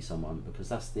always see someone, because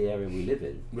that's the area we live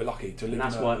in. We're lucky to live in.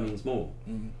 And that's why it means more.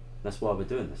 That's why we're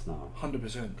doing this now. 100%.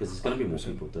 Because there's going to be more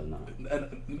people doing that.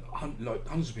 And like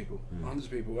hundreds of people. Hundreds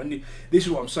of people. And this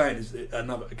is what I'm saying, is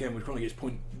again, we're trying to get this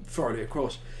point thoroughly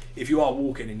across. If you are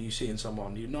walking and you're seeing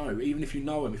someone, even if you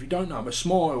know them, if you don't know them, a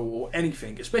smile or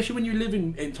anything, especially when you live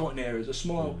in tight areas, a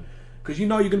smile. Because you're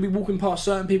going to be walking past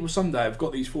certain people someday who've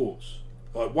got these thoughts.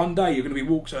 Like one day you're going to be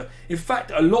walking. In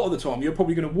fact, a lot of the time you're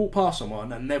probably going to walk past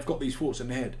someone and they've got these thoughts in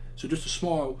their head. So just a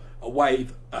smile, a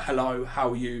wave, a hello, how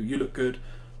are you? You look good.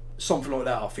 Something like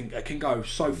that, I think it can go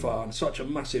so far and such a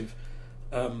massive,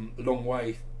 long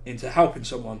way into helping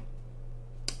someone.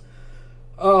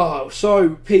 Oh,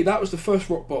 so Pete, that was the first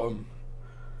rock bottom.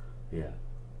 Yeah.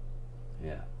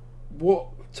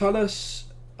 Tell us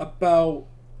about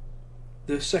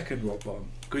the second rock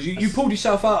bottom, because you pulled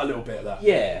yourself out a little bit of that.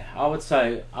 Yeah, I would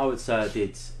say I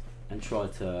did, and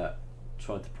tried to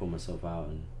pull myself out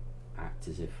and act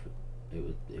as if it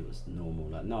was normal.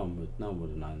 Like no one would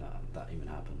have known that even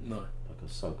happened. No, like I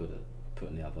was so good at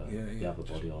putting the other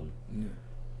body on.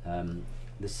 Yeah.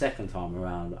 The second time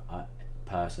around, I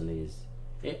personally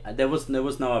there was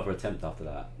no other attempt after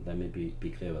that. Let me be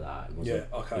clear with that. It wasn't,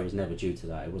 it was never due to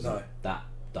that. It wasn't that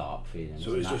dark feeling.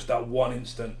 So it was just that one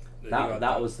instant.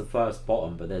 That was the first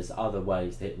bottom, but there's other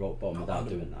ways to hit rock bottom without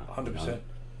doing that. 100%.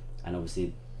 And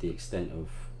obviously the extent of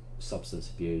substance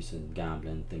abuse and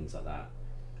gambling, things like that,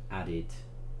 added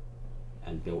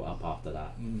and built up after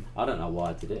that. I don't know why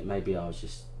I did it. Maybe I was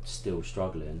just still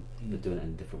struggling, but doing it in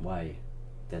a different way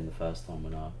than the first time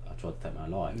when I tried to take my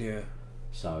life. Yeah.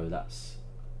 So that's.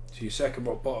 So your second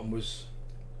rock bottom was.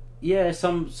 Yeah,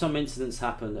 some incidents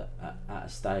happened at a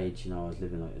stage. I was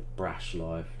living like a brash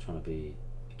life, trying to be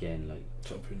again like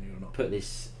something you're not. Put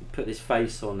this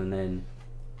face on and then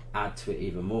add to it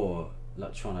even more,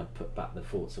 like trying to put back the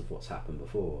thoughts of what's happened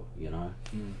before, and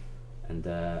and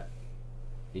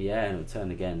it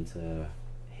turned again to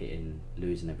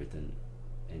losing everything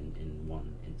in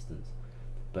one instance.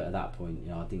 But at that point,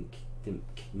 I didn't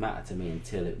matter to me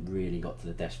until it really got to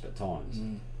the desperate times,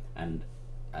 and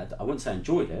I wouldn't say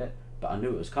enjoyed it, but I knew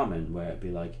it was coming. Where it'd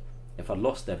be like, if I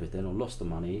lost everything or lost the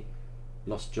money,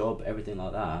 lost job, everything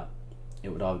like that, it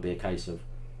would either be a case of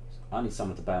I need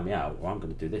someone to bail me out, or I'm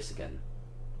going to do this again.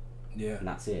 Yeah. And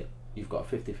that's it. You've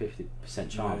got a 50%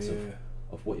 chance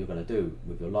of what you're going to do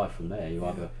with your life from there. You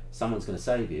either someone's going to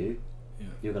save you,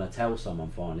 you're going to tell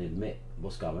someone finally, admit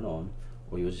what's going on,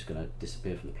 or you're just going to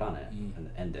disappear from the planet and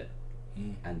end it.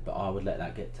 But I would let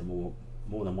that get to more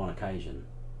than one occasion.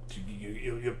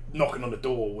 You're knocking on the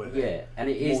door with and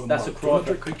it is. That's a cry.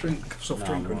 Quick drink, soft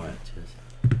drink. Right,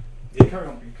 yeah, carry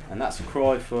on. And that's a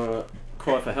cry for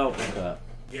help.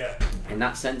 Yeah. In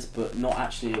that sense, but not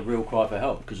actually a real cry for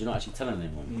help, because you're not actually telling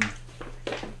anyone.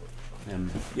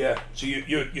 So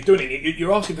you're doing it.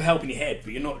 You're asking for help in your head,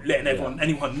 but you're not letting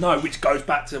anyone know. Which goes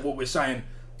back to what we're saying.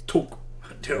 Talk.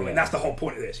 And that's the whole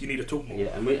point of this. You need to talk more.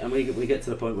 Yeah, and we get to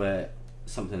the point where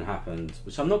something happened,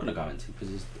 which I'm not going to go into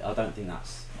because I don't think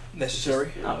that's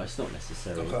necessary. No, it's not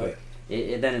necessary. Okay. But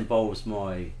it then involves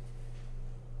my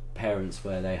parents,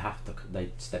 where they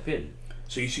step in.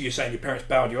 So you're saying your parents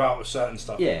bailed you out with certain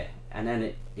stuff? Yeah, and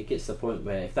then it gets to the point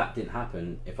where if that didn't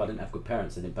happen, if I didn't have good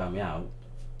parents and didn't bail me out,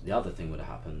 the other thing would have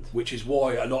happened. Which is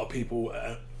why a lot of people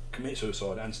commit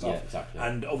suicide and stuff. Yeah, exactly.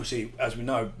 And obviously, as we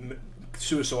know,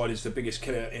 suicide is the biggest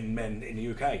killer in men in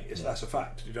the UK. That's a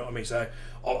fact. You know what I mean? So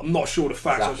I'm not sure the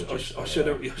facts. I should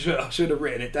have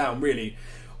written it down. Really,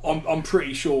 I'm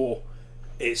pretty sure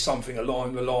it's something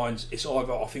along the lines.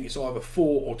 I think it's either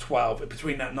 4 or 12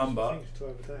 between that number. I think it's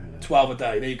 12 a day. 12 a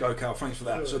day. There you go, Cal. Thanks for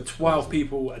that. So 12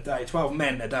 people a day, 12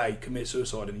 men a day commit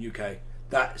suicide in the UK.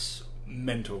 That's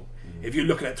mental. If you're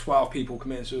looking at 12 people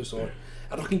committing suicide,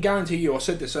 and I can guarantee you, I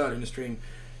said this earlier in the stream,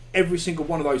 every single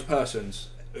one of those persons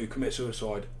who commit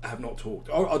suicide have not talked.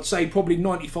 I'd say probably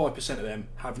 95% of them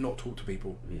have not talked to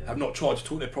people, have not tried to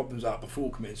talk their problems out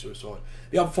before committing suicide.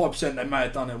 The other 5% they may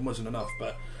have done it and wasn't enough,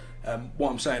 but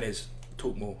what I'm saying is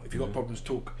talk more. If you've got problems,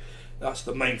 talk. That's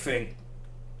the main thing.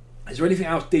 Is there anything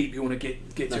else deep you want to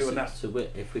get to on that? So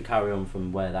if we carry on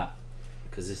from where that,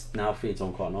 because this now feeds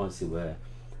on quite nicely, where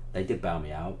they did bail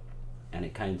me out, and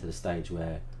it came to the stage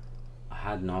where I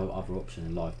had no other option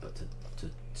in life but to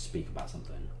speak about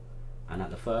something. And at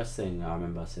the first thing I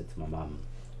remember I said to my mum,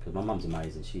 because my mum's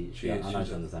amazing, I know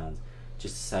she understands,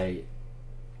 just to say,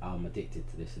 I'm addicted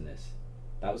to this and this.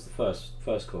 That was the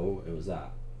first call. It was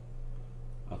that.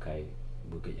 Okay,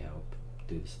 we'll get you help.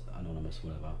 Do this anonymous,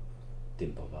 whatever.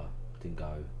 Didn't bother. Didn't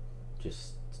go.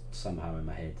 Just somehow in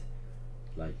my head,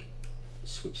 like,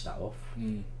 switch that off.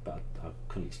 But I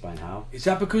couldn't explain how. Is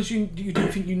that because you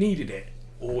didn't think you needed it,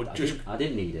 or I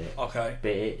didn't need it. Okay.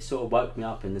 But it sort of woke me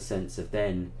up in the sense of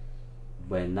then,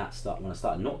 when I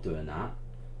started not doing that,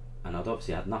 and I'd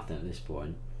obviously had nothing at this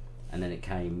point, and then it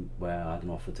came where I had an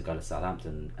offer to go to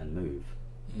Southampton and move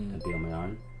and be on my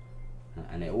own,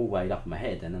 and it all weighed up in my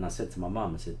head. And then I said to my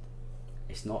mum, I said,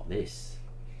 "It's not this.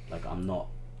 Like I'm not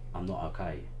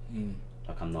okay.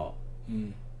 Like I'm not."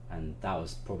 And that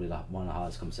was probably like one of the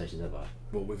hardest conversations ever.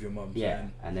 What, with your mum? Yeah.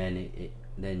 And then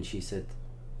then she said,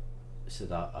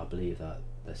 I believe that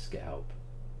let's get help.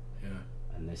 Yeah.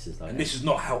 And this is like. And this is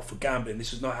not help for gambling.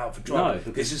 This is not help for drugs.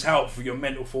 No, this is help for your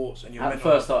mental thoughts and your. At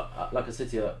first, like I said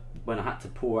to you, when I had to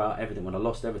pour out everything, when I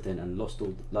lost everything and lost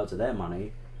loads of their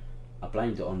money, I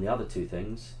blamed it on the other two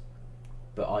things.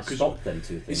 But I stopped them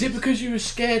two things. Is it because you were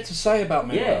scared to say about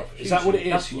mental health? Is that what it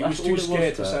is? You were too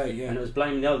scared to say, And it was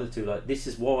blaming the other two, like, this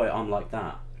is why I'm like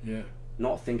that. Yeah.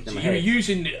 Not thinking in my head. You were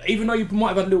using, even though you might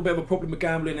have had a little bit of a problem with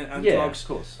gambling and drugs, of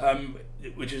course.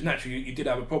 Which is naturally, you did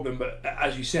have a problem, but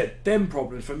as you said, them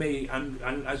problems for me, and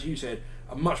as you said,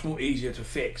 are much more easier to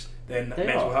fix than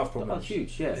mental health problems. That's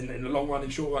huge, yeah. In the long run, in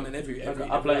short run, in every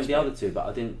I blamed the other two, but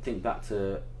I didn't think back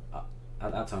to,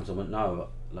 at that time, so I went, no,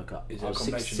 like I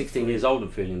was 16 years old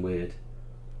and feeling weird.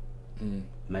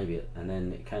 Maybe, and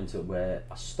then it came to it where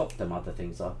I stopped them other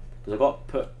things, because I got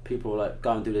put people like,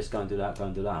 go and do this, go and do that, go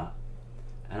and do that,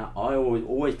 and I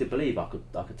always did believe I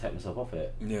could take myself off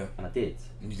it. Yeah. And I did.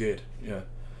 You did, yeah.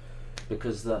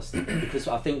 Because because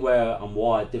I think where I'm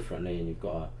wired differently, and you've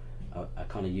got a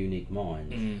kind of unique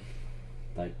mind,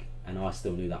 like, and I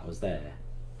still knew that was there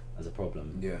as a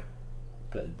problem. Yeah.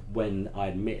 But when I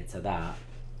admitted to that,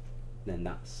 then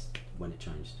that's when it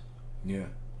changed. Yeah.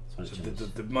 So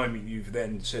the moment you've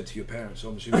then said to your parents,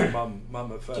 obviously your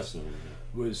mum at first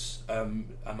was, I'm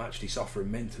actually suffering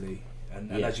mentally,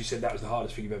 and as you said, that was the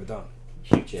hardest thing you've ever done.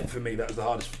 Huge, yeah. For me, that was the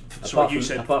hardest.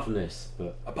 Apart from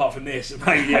this,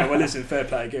 maybe, yeah. Well, listen, fair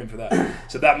play again for that.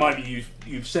 So that moment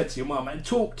you've said to your mum and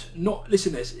talked.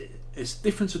 Listen, there's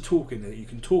difference of talking. You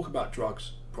can talk about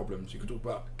drugs problems. You can talk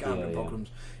about gambling problems.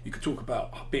 You can talk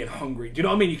about being hungry. Do you know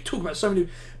what I mean? You can talk about so many.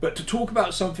 But to talk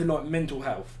about something like mental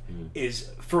health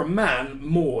is, for a man,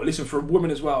 more. Listen, for a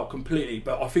woman as well, completely.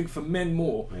 But I think for men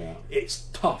more, it's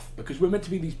tough because we're meant to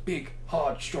be these big,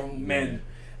 hard, strong men.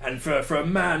 And for a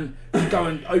man to go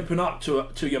and open up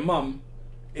to your mum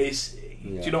is, do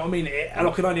you know what I mean? And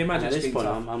I can only imagine. And at this point,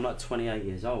 I'm like 28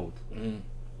 years old.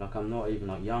 Like I'm not even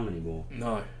like young anymore.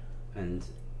 No. And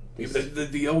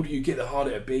the older you get, the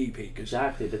harder it be, Pete.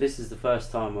 Exactly, but this is the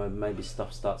first time where maybe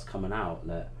stuff starts coming out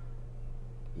that,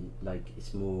 like,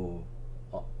 it's more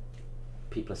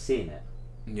people are seeing it.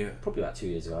 Yeah. Probably about 2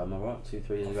 years ago. Am I right? 2-3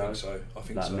 years ago. I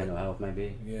think so. Like mental health,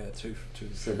 maybe. Yeah, two.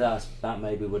 So that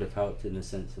maybe would have helped in the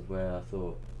sense of where I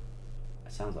thought,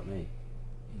 it sounds like me.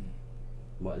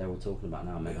 What they're all talking about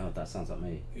now, mental health. That sounds like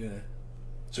me. Yeah.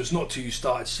 So it's not till you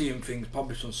started seeing things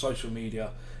published on social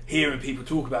media, hearing people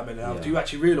talk about mental health, do you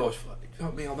actually realise, you know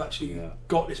what I mean, I've actually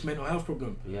got this mental health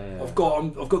problem. I've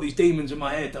got these demons in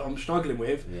my head that I'm struggling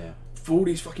with for all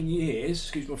these fucking years,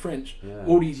 excuse my French,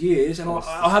 all these years, and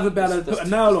I haven't been able to put a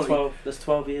nail on it. That's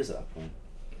 12 years at that point.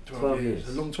 12 years. It's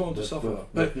a long time to suffer.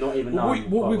 But not even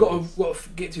what we've got to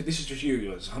get to, this is just you,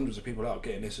 there's hundreds of people out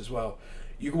getting this as well.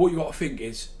 What you got to think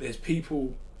is, there's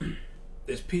people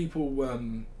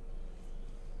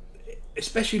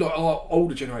especially like our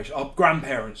older generation, our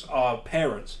grandparents, our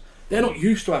parents, They're not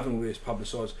used to having all this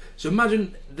publicised. So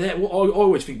imagine what I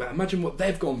always think about. Imagine what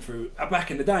they've gone through back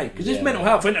in the day, because this mental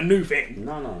health ain't a new thing.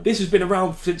 No. This has been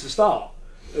around since the start.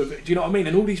 Do you know what I mean?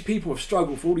 And all these people have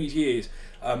struggled for all these years.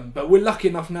 But we're lucky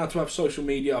enough now to have social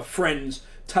media, friends,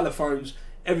 telephones,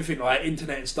 everything like that,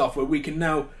 internet and stuff, where we can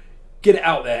now get it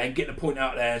out there and get the point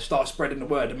out there and start spreading the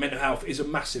word. And mental health is a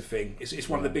massive thing. It's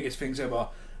one of the biggest things ever.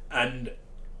 And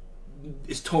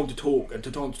it's time to talk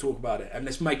about it. And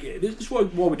let's make it. This is why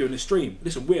we're doing this stream.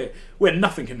 Listen, we're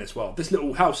nothing in this world. This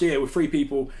little house here with 3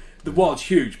 people, the world's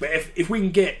huge. But if we can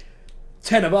get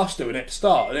 10 of us doing it to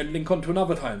start, and then link on to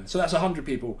another time, so that's 100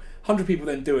 people. 100 people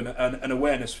then doing an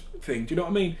awareness thing. Do you know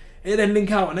what I mean? And then link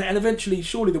out, and eventually,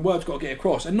 surely the word's got to get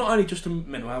across, and not only just to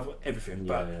mental health, everything.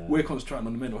 But we're concentrating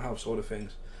on the mental health side of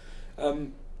things.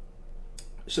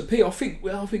 So, Pete, I think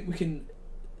we can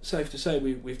safe to say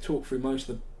we've talked through most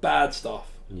of the bad stuff.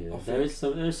 Yeah, there is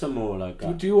some more like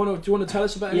that. Do you want to tell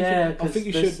us about anything? Yeah, I think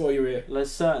you should while you're here.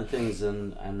 There's certain things,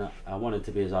 and I wanted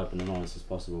to be as open and honest as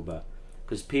possible, but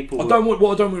because people, I don't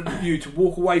want you to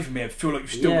walk away from here and feel like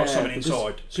you've still got something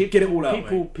inside. So get it all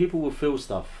out. People will feel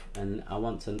stuff, and I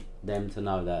want them to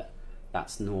know that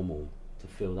that's normal to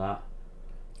feel that.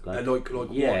 Like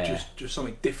what? Just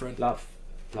something different. Like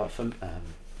from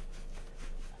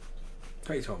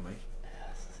take your time, mate.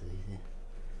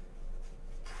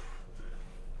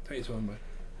 Take your time, mate.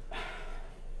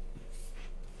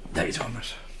 Take your time,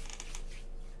 mate.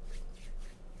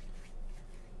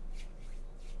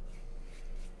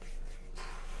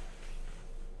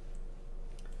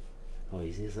 How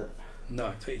easy is it?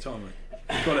 No, take your time, mate.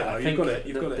 You've got it, though. You've got it.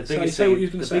 You've got it. The biggest say what you're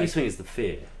going to say. The biggest thing is the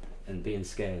fear and being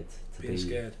scared to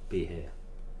be here.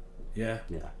 Yeah.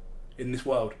 Yeah. In this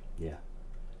world. Yeah.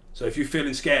 So if you're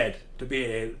feeling scared to be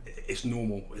here, it's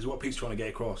normal. Is what Pete's trying to get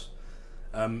across.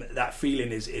 That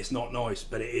feeling it's not nice,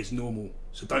 but it is normal.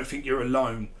 So don't think you're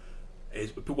alone.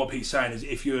 What Pete's saying is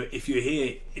if you're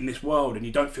here in this world and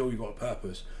you don't feel you've got a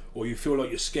purpose, or you feel like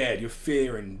you're scared, you're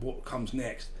fearing what comes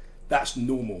next, that's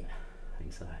normal. I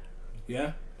think so.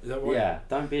 Yeah? Is that right? Yeah,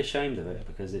 don't be ashamed of it,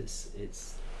 because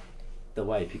it's the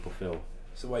way people feel.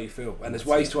 It's the way you feel, and there's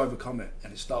ways to overcome it,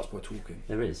 and it starts by talking.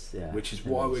 There is, yeah. Which is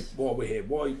why we're here.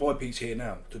 Why Pete's here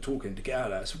now, to talking, to get out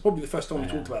of that. It's probably the first time we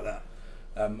talked about that.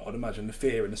 I'd imagine the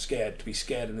fear and the scared, to be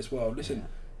scared in this world. Listen,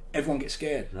 everyone gets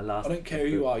scared. I don't care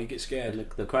who you are, you get scared.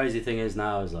 The crazy thing is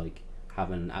now is like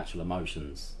having actual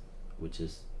emotions, which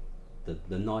is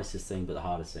the nicest thing, but the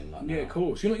hardest thing. Like yeah, now. of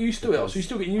course. You're not used to it, so you're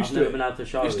still getting used to it. I've never been able to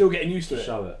show it. You're still getting used to it.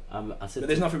 Show it. But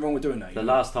there's nothing wrong with doing that. The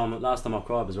last time I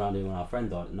cried was around here when our friend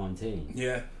died at 19.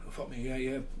 Yeah, fuck me.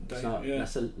 Yeah.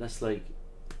 That's like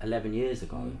 11 years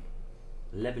ago.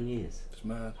 11 years. It's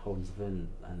mad. Holding stuff in,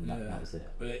 and that was it.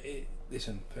 But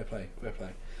listen, fair play.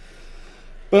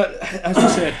 But as I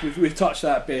said, we've touched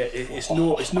that bit. It's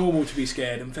normal to be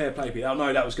scared, and fair play, Pete. I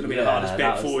know that was going to be the hardest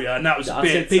bit for you, and that was a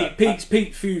bit.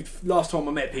 Pete, last time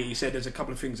I met Pete, he said there's a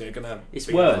couple of things that are going to.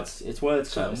 It's words. It's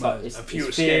words. It's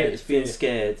fear. It's being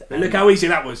scared. Look how easy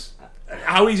that was.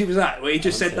 How easy was that? Well, he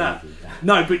just said that.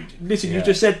 No, but listen, you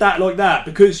just said that like that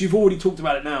because you've already talked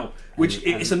about it now, which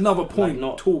it's another point.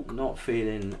 Like not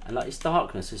feeling, and like it's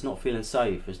darkness. It's not feeling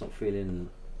safe. It's not feeling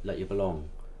like you belong,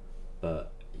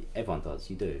 but. Everyone does.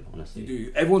 You do, honestly. You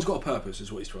do. Everyone's got a purpose,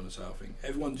 is what he's trying to say. I think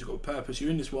everyone's got a purpose.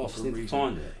 You're in this world for a reason.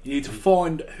 Find it. You need to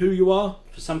find who you are.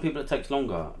 For some people, it takes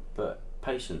longer, but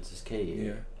patience is key.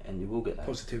 Yeah. And you will get there.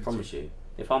 Positivity. I promise you.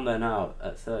 If I'm there now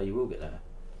at 30, you will get there.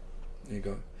 There you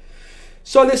go.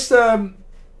 So let's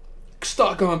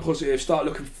start going positive. Start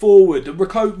looking forward. The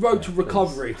road to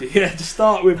recovery. To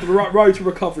start with the road to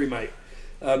recovery, mate.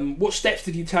 What steps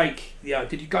did you take? Yeah,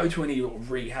 did you go to any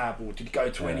rehab, or did you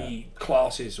go to any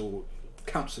classes or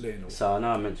counselling? So I know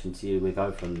I mentioned to you we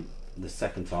go from the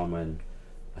second time when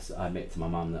I admitted to my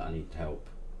mum that I needed help,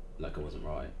 like I wasn't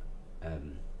right.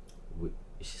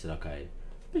 She said okay,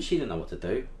 but she didn't know what to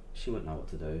do. She wouldn't know what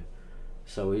to do.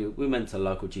 So we went to a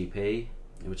local GP,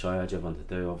 which I urge everyone to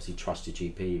do. Obviously, trust your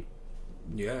GP.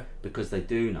 Yeah. Because they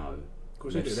do know. Of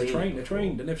course they do. They're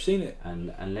trained. They've never seen it.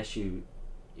 And unless you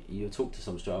talk to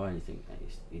someone straight away and you think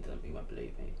he won't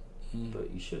believe me,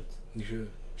 but you should. You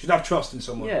should have trust in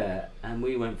someone. Yeah, and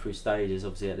we went through stages.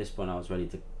 Obviously, at this point, I was ready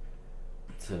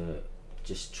to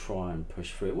just try and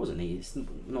push through. It wasn't easy. It's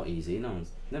not easy. No,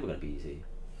 it's never going to be easy.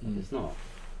 It's not.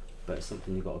 But it's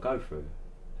something you've got to go through.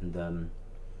 And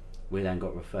we then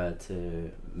got referred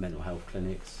to mental health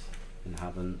clinics in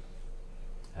Havant.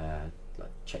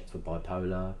 Like checked for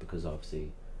bipolar because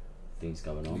obviously. Things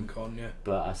going on.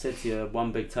 But I said to you,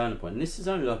 one big turning point, and this is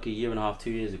only like a year and a half,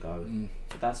 2 years ago.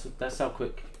 That's how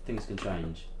quick things can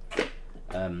change.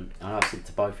 And I said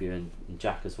to both of you and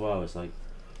Jack as well, it's like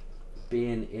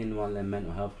being in one of them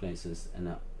mental health clinics, and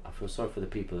I feel sorry for the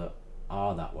people that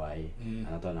are that way, and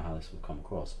I don't know how this will come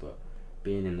across, but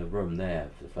being in the room there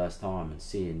for the first time and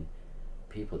seeing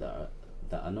people that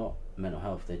are not mental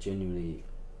health, they're genuinely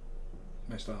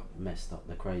messed up,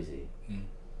 they're crazy,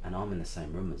 and I'm in the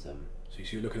same room as them. So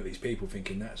you're looking at these people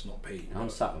thinking that's not Pete. And I'm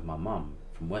sat with my mum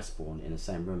from Westbourne in the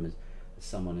same room as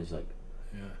someone who's like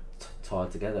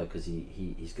tied together because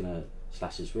he's gonna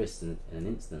slash his wrist in an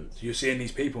instant. So you're seeing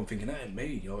these people and thinking that ain't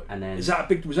me. And then was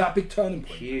that a big turning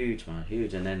point? Huge, man,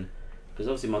 huge. And then because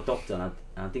obviously my doctor and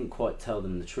I didn't quite tell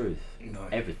them the truth. No.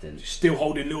 Everything. Still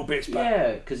holding little bits back.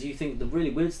 Yeah, because you think the really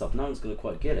weird stuff, no one's gonna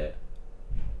quite get it.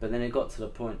 But then it got to the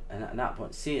point, and at that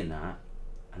point, seeing that,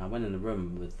 and I went in the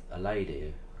room with a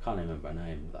lady, I can't remember her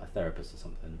name, like a therapist or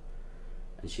something,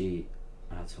 and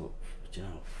I thought, do you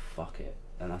know, fuck it.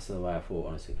 And that's the way I thought,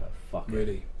 honestly, like, fuck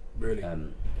it. Really?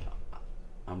 I'm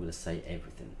going to say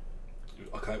everything.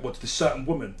 Okay, what, to this certain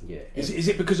woman? Yeah. Is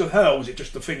it because of her, or was it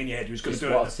just the thing in your head you was going to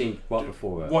do what it? I've seen right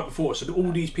before her. Right before. So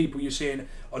all these people you're seeing,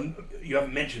 you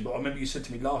haven't mentioned, but I remember you said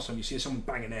to me last time, you see someone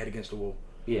banging their head against the wall.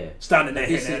 Yeah. Standing there.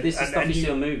 This is stuff you see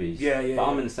on movies. Yeah. But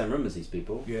I'm in the same room as these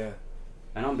people. Yeah.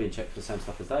 And I'm being checked for the same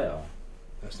stuff as they are.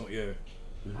 That's not you.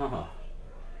 No.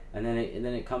 And then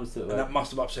it comes to... and that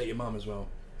must have upset your mum as well.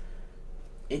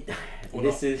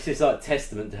 This is like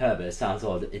testament to her, but it sounds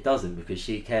odd. It doesn't, because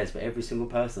she cares for every single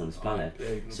person on this planet.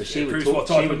 So she would go and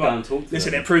talk to them.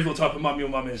 Listen, it proves what type of mum your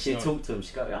mum is. She'd talk to them.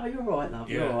 She'd go, "Oh, you're all right, love.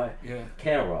 You're all right." Yeah.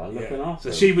 Carer, looking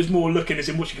after. So she was more looking as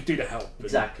in what she could do to help.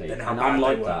 Exactly. And I'm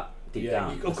like that deep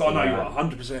down. I know you are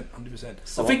 100%.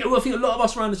 So I think a lot of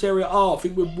us around this area are. I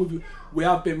think we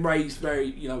have been raised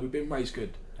very. We've been raised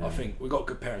good. I think we've got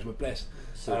good parents. We're blessed.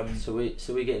 So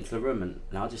we get into the room, and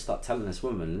I just start telling this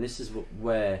woman, and this is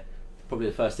where probably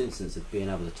the first instance of being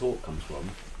able to talk comes from.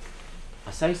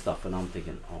 I say stuff and I'm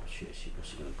thinking, oh shit, what's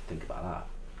she going to think about that?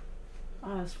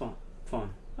 Oh, that's fine.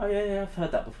 Oh yeah, I've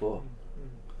heard that before.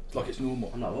 It's like it's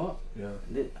normal. I'm like, what? Yeah.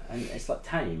 And it's like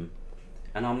tame.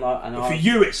 And I'm like, but for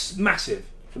you it's massive.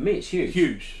 For me it's huge.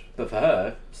 Huge. But for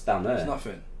her, it's down there. It's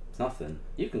nothing. It's nothing.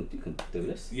 You can do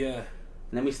this. Yeah.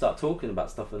 And then we start talking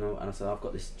about stuff, and I said, I've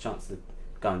got this chance to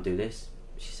go and do this.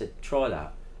 She said, try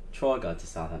that. Try going to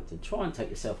Southampton. Try and take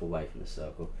yourself away from the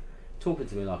circle. Talking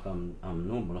to me like I'm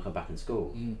normal, like I'm back in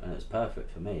school, and it was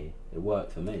perfect for me. It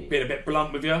worked for me. Being a bit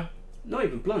blunt with you. Not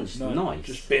even blunt, just nice.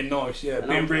 Just being nice, yeah. And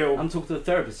being real. I'm talking to the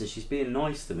therapist, and she's being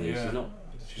nice to me. Yeah.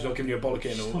 She's not giving you a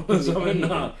bollocking or something.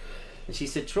 No. And she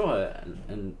said, try it,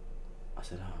 and I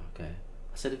said, oh okay.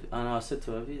 I said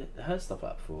to her, have you heard stuff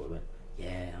like that before? She went,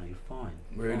 yeah, no, you're fine.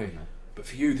 Really? Fine, but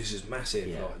for you, this is massive.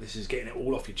 Yeah. Like, this is getting it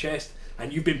all off your chest,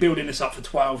 and you've been building this up for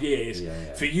 12 years.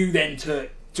 Yeah. For you then to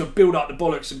build up the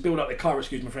bollocks and build up the courage,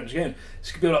 excuse my French again,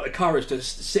 to build up the courage to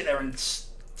sit there and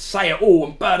say it all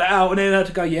and burn it out, and then her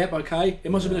to go, yep, okay. It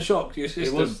must have been a shock to your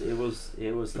system. It was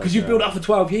because like you built up for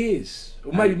 12 years,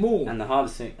 or maybe more. And the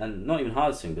hardest thing, and not even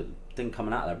hardest thing, but then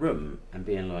coming out of that room and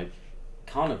being like,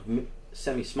 kind of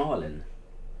semi-smiling.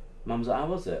 Mum's like, how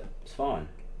was it? It's fine.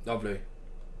 Lovely.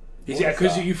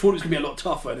 Because you thought it was going to be a lot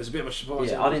tougher, and there's a bit of a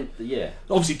surprise.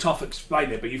 Obviously tough to explain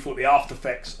it, but you thought the after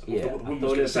effects of what the woman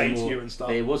was going to say to you and stuff.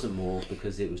 But it wasn't more,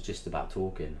 because it was just about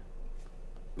talking.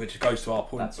 Which goes to our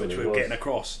point, which we were getting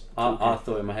across. I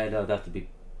thought in my head I'd have to be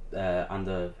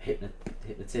under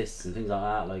hypnotists and things like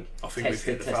that. Like, I think we've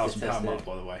hit the £1,000 mark,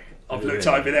 by the way. I've looked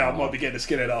over there, I might be getting a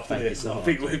skin in after this. I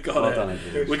think we've got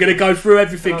it. We're going to go through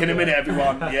everything in a minute,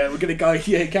 everyone. Yeah, we're going to go,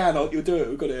 yeah, you can, you'll do it,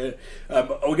 we've got it here.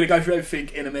 We're going to go through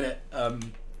everything in a minute.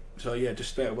 So yeah,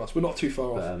 just bear with us. We're not too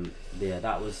far off. Yeah,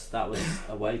 that was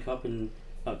a wake up, and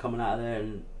like coming out of there,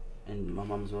 and my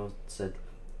mum as well said,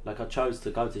 like, I chose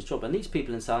to go to this job, and these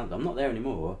people in Southampton, I'm not there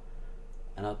anymore,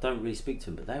 and I don't really speak to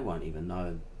them, but they won't even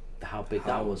know how big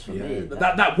that was for me.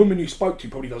 That woman you spoke to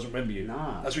probably doesn't remember you.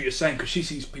 Nah. That's what you're saying, because she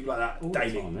sees people like that all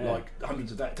daily, time, yeah. like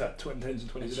hundreds of that, tens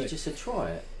and 20s a day. She just said,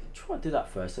 try do that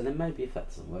first, and then maybe if that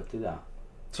doesn't work, do that.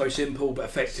 So simple but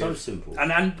effective. So simple.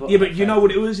 But you know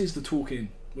what it was? Is the talking,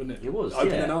 wasn't it? It was,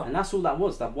 opening up. And that's all that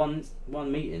was. That one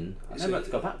meeting. I never had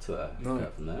to go back to her. No.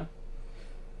 From there.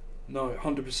 No,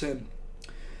 100%.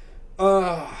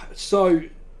 So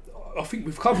I think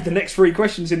we've covered the next 3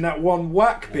 questions in that one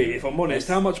whack, Pete. If I'm honest,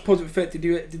 how much positive effect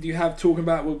did you have talking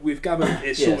about with Gavin?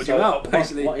 It sorted you out,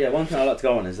 basically. One thing I'd like to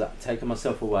go on is that taking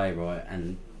myself away, right,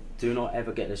 and do not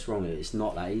ever get this wrong. It's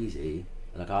not that easy.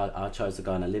 Like, I chose to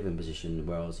go in a living position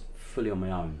where I was fully on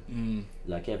my own,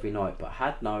 like every night, but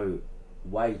had no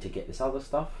way to get this other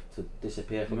stuff to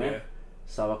disappear from it.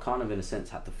 So I kind of, in a sense,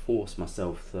 had to force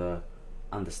myself to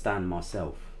understand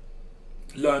myself.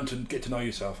 Learn to get to know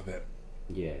yourself a bit.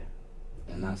 Yeah.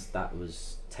 and that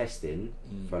was testing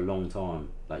for a long time.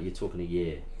 Like you're talking a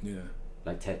year. Yeah.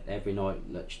 Like every night,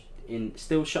 like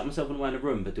still shut myself away in a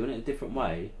room, but doing it a different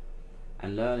way,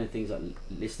 and learning things like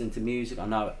listening to music. I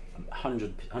know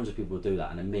hundreds of people will do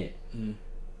that and admit,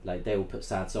 like they will put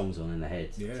sad songs on in their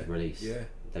head to release. Yeah.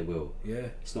 They will. Yeah.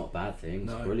 It's not a bad thing.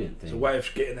 It's a brilliant thing. It's a way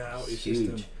of getting it out of your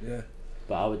system. Huge. Yeah.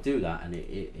 But I would do that, and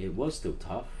it was still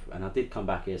tough. And I did come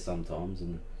back here sometimes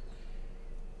and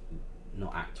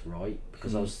not act right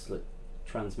because I was like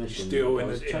transmission. Still I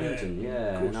was changing,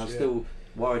 and I was still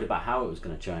worried about how it was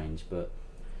going to change.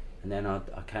 And then I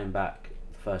came back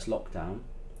the first lockdown,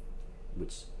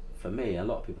 which for me, a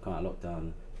lot of people come out of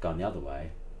lockdown going the other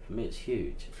way. For me, it's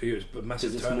huge. For you, it's a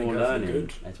massive it's turning more point for learning.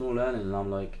 good. It's more learning, and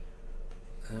I'm like,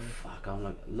 fuck, I'm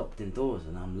like locked indoors,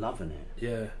 and I'm loving it.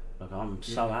 Yeah. Like I'm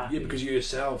so happy. Yeah, because you're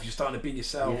yourself. You're starting to be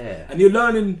yourself. Yeah. And you're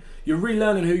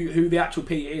relearning who the actual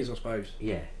Pete is, I suppose.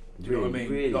 Yeah. Do you know what I mean?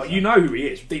 Really like so. you know who he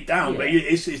is deep down, but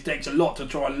it takes a lot to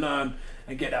try and learn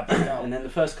and get that back out. And then the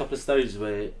first couple of stages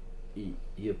where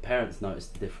your parents notice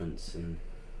the difference and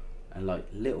like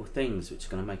little things which are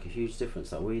going to make a huge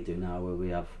difference, like we do now, where we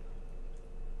have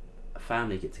a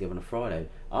family get together on a Friday.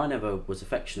 I never was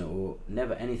affectionate or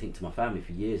never anything to my family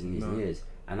for years and years and years,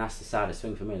 and that's the saddest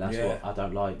thing for me. That's what I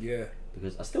don't like. Yeah.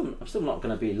 Because I'm still not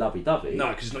going to be lovey-dovey. No,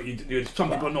 because some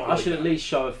people are not. I should at least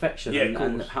show affection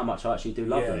and how much I actually do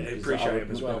love them. Appreciate it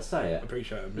as well. Say it.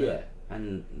 Appreciate them. Yeah,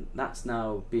 and that's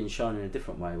now being shown in a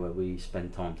different way where we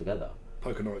spend time together.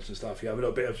 Poker nights and stuff. You have a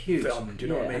little bit of fun. Do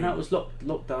you know what I mean? And that was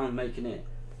lockdown making it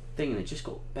thing, and it just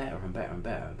got better and better and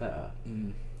better and better.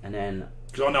 And then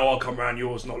because I know I'll come round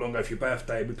yours not long ago for your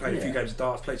birthday. We played a few games of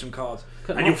darts, played some cards,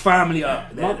 and your family are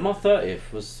there. My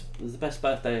 30th was the best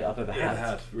birthday I've ever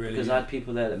had. Really, because I had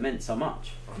people there that meant so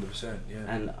much. 100%, yeah.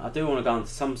 And I do want to go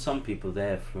into some people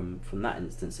there from that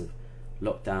instance of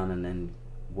lockdown and then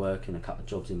working a couple of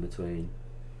jobs in between.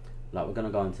 Like we're gonna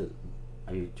go into.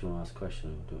 Do you want to ask a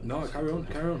question? No, carry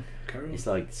on. It's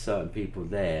like certain people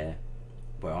there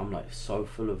where I'm like so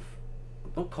full of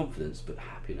not confidence but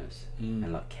happiness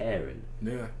and like caring.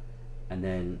 Yeah. And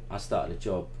then I started a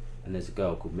job, and there's a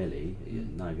girl called Millie.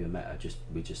 None of you have met her.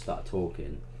 We just started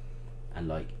talking, and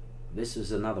like this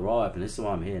was another eye, and this is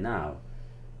why I'm here now.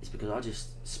 It's because I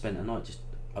just spent a night just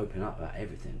opening up about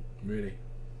everything. Really.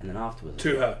 And then afterwards.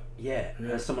 To her. Yeah.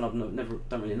 As someone I've never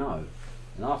don't really know,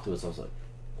 and afterwards I was like,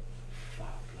 fuck.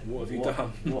 Like, what have you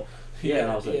done? What? Yeah.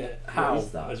 And I was like, how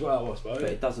is that? As well, I suppose. But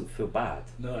it doesn't feel bad.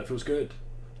 No, it feels good.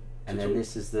 And then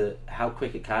this is how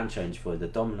quick it can change for you, the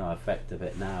domino effect of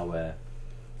it now, where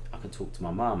I can talk to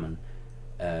my mum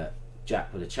and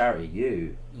Jack with a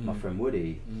charity, my friend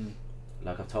Woody,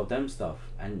 like I've told them stuff,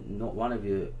 and not one of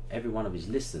you, every one of you's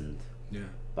listened. Yeah.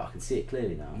 But I can see it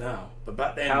clearly now. But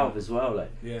back then, Calv as well.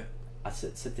 Like I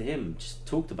said to him, just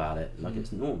talked about it like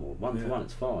it's normal. One for one,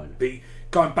 it's fine. But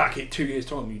going back in 2 years'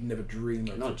 time, you'd never dream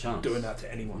of not a chance. Doing that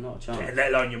to anyone. Not a chance. Let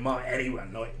alone your mum,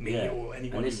 anyone like me or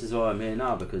anyone. And this is why I'm here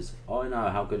now, because I know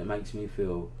how good it makes me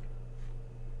feel.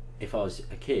 If I was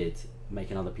a kid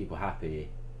making other people happy,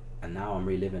 and now I'm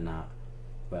reliving that,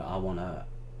 where I want to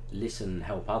listen and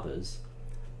help others.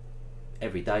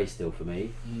 Every day still for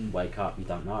me. Wake up, you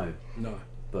don't know. No.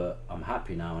 But I'm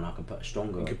happy now, and I can put a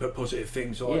stronger. You can put positive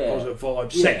things on, positive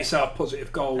vibes, set yourself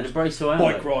positive goals, and embrace who I am,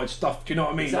 bike rides, stuff. Do you know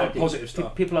what I mean? Exactly. Like positive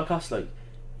stuff. People like us, like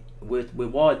we're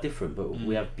wired different, but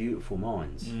we have beautiful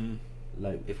minds.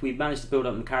 Like if we manage to build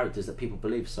up the characters that people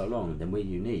believe for so long, then we're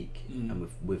unique, and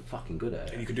we're fucking good at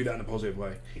it. And you can do that in a positive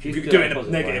way. If you can do it in a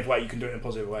negative way, you can do it in a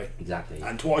positive way. Exactly.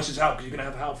 And twice as help, because you're gonna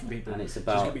have help from people. And it's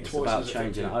about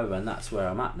changing it over, and that's where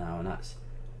I'm at now, and it's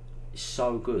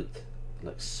so good,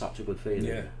 like such a good feeling.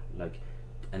 Yeah. Like.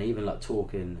 And even like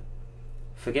talking,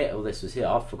 forget all this was here.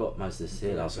 I forgot most of this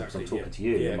here. Because I'm talking to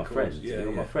you and my friends. You're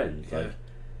my friends. Like,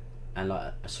 and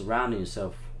like surrounding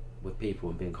yourself with people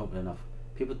and being confident enough.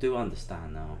 People do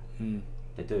understand now.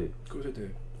 They do. Of course they do.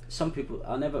 Some people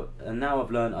and now I've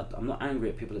learned. I'm not angry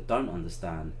at people that don't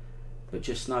understand, but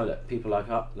just know that people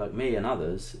like me and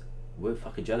others. We're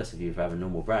fucking jealous of you for having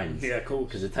normal brains. Yeah, cool.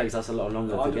 Because it takes us a lot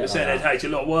longer to get. 100%. It takes a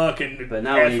lot of work and but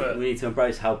now we need to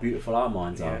embrace how beautiful our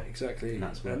minds are. Yeah, exactly. And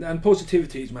that's what. And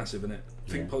positivity is massive, isn't it?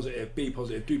 Think positive, be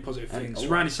positive, do positive things.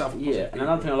 Surround yourself with positive people. And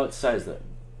another thing I like to say is that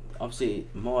obviously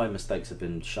my mistakes have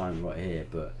been shown right here,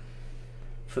 but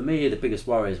for me the biggest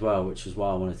worry as well, which is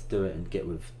why I wanted to do it and get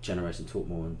with Generation Talk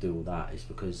More and do all that, is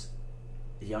because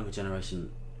the younger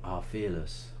generation are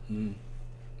fearless.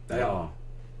 They are.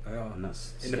 They are. And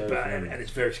that's in the bad, and it's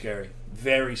very scary.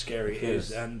 Very scary it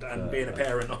is. And being a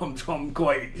parent, I'm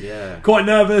quite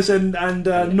nervous and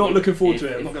not looking forward to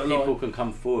it. I'm not gonna lie. People can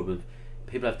come forward with.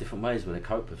 People have different ways where they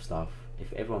cope with stuff.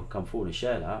 If everyone can come forward and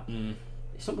share that,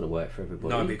 it's not going to work for everybody.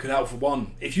 No, but it could help for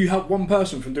one. If you help one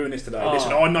person from doing this today,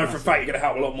 listen, I know for a fact you're going to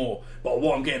help a lot more. But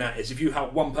what I'm getting at is, if you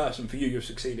help one person, for you, you've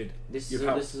succeeded. This is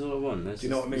all I want. Do you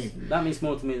know what I mean? That means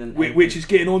more to me than... Which is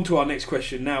getting on to our next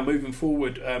question now, moving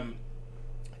forward.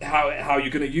 How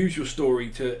you're going to use your story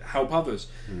to help others,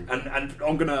 and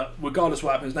I'm gonna, regardless of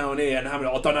what happens now and here, and I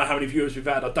don't know how many viewers we've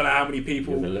had, I don't know how many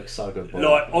people. It looks so good.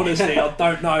 Like, honestly, I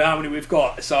don't know how many we've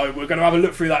got, so we're going to have a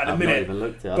look through that in a minute. I've not even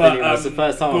looked at it. I think that's the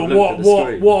first time I've looked at the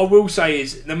screen. What I will say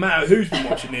is, no matter who's been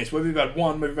watching this, whether we've had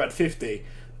one, whether we've had 50,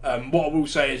 what I will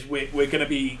say is we're going to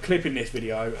be clipping this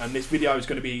video, and this video is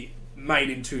going to be made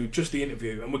into just the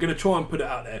interview, and we're going to try and put it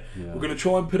out there. Yeah. We're going to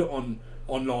try and put it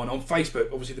online on Facebook,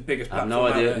 obviously the biggest platform.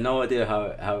 I have no idea how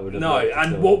it would have worked.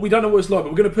 And what we don't know what it's like,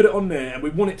 but we're going to put it on there, and we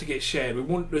want it to get shared. We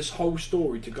want this whole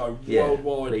story to go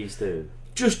worldwide. Please do.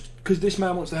 Just because this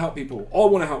man wants to help people, I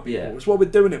want to help people. That's why we're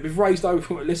doing it. We've raised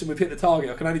over. Listen, we've hit the target.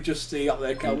 I can only just see up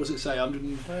there. What does it say?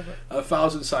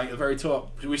 100,000 saying at the very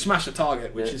top. We smashed the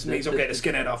target, which means I'm getting a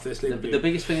skinhead after this. The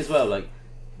biggest thing as well, like,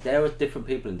 there are different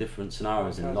people in different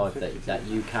scenarios in life that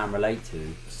you can relate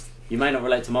to. You may not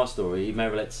relate to my story, you may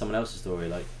relate to someone else's story.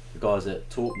 Like the guys that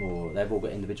talk more, they've all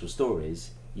got individual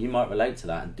stories. You might relate to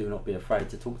that, and do not be afraid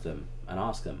to talk to them and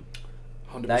ask them.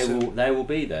 100%. They will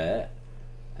be there,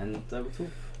 and they will talk.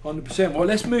 100%. Well,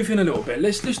 let's move in a little bit.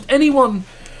 Let's just anyone.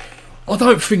 I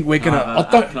don't think we're gonna.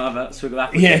 Can I have a swig of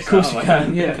apple? Yeah, of course you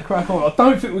can. Yeah, crack on. I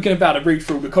don't think we're gonna be able to read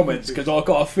through all the comments because I've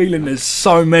got a feeling there's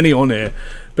so many on here.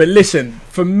 But listen,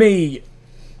 for me,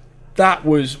 that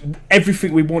was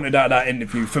everything we wanted out of that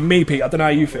interview. For me, Pete, I don't know how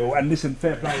you feel. And listen,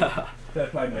 fair play,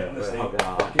 mate. Honestly,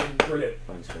 brilliant,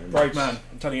 brave man.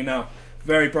 I'm telling you now,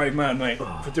 very brave man, mate,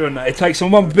 for doing that. It takes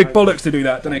someone with big bollocks to do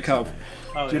that, doesn't it, Cal? Do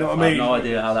you know what I mean? I have no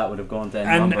idea how that would have gone to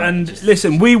anyone. And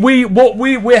listen,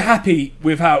 we're happy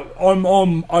with how I'm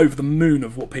over the moon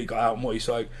of what Pete got out and what he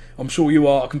said. I'm sure you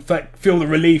are. I can feel the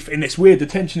relief in this weird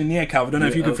tension in the air, Cal. I don't know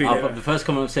if you can feel it. The first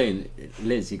comment I've seen,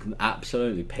 Liz, you can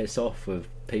absolutely piss off with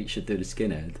Pete should do the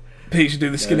skinhead. Pete should do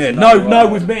the skinhead. No,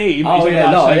 with me. We'll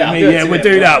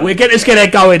do that. We'll get the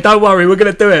skinhead going. Don't worry, we're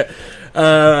going to do it.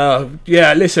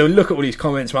 Listen, look at all these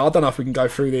comments, man. I don't know if we can go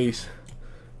through these.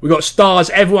 We got stars.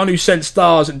 Everyone who sent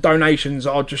stars and donations,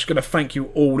 I'm just going to thank you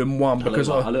all in one because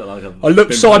I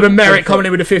look Simon Merritt coming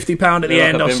in with a £50 at the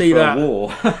end. I'll see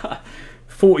that.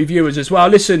 40 viewers as well.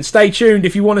 Listen, stay tuned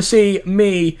if you want to see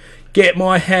me get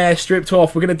my hair stripped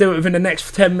off. We're going to do it within the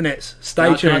next 10 minutes. Stay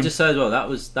tuned. Can I just say as well, that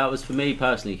was for me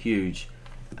personally huge,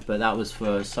 but that was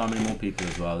for so many more people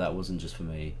as well. That wasn't just for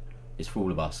me. It's for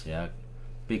all of us. Yeah,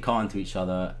 be kind to each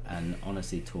other and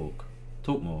honestly talk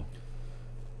more.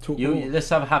 Let's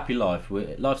have a happy life.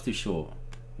 Life's too short.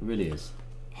 It really is.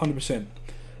 100%.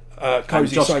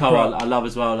 Josh Cole, I love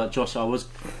as well. Like Josh,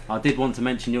 I did want to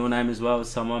mention your name as well as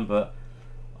someone, but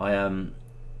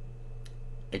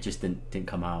it just didn't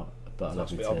come out. But I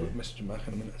love you too. I'll message him back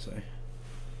in a minute. So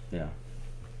yeah,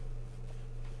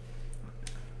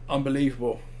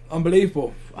 unbelievable.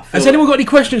 Has anyone got any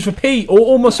questions for Pete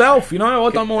or myself? You know,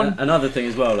 I don't mind. Another thing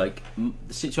as well, like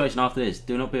the situation after this.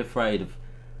 Do not be afraid of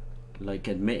like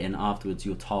admitting afterwards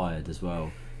you're tired as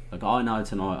well. Like I know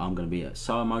tonight I'm going to be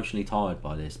so emotionally tired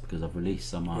by this because I've released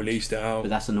so much. Released it out. But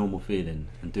that's a normal feeling,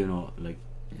 and do not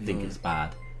think it's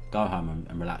bad. Go home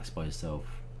and relax by yourself,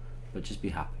 but just be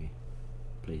happy,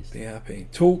 please. Be happy.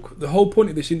 Talk. The whole point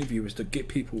of this interview is to get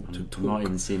people to talk. Not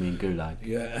even see me in gulag.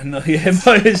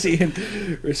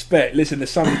 Respect. Listen, there's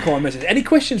so many kind messages. Any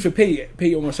questions for Pete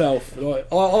or myself? Like,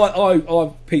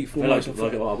 I Pete for myself.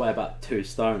 I weigh about 2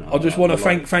 stone. I just want to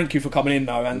thank you for coming in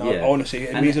though, and honestly,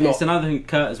 it means a lot. It's another thing,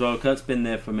 Kurt as well. Kurt's been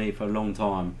there for me for a long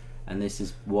time, and this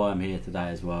is why I'm here today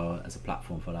as well as a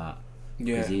platform for that.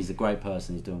 Yeah, because he's a great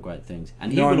person. He's doing great things,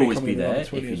 and he will always be there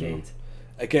if you need.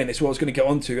 Again, it's what I was going to get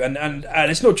onto, and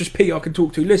it's not just Pete I can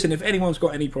talk to. Listen, if anyone's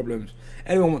got any problems,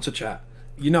 anyone wants to chat,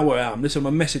 you know where I am. Listen, I'm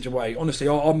a message away. Honestly,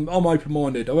 I'm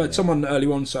open-minded. I heard someone early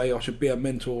on say I should be a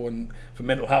mentor and for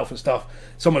mental health and stuff.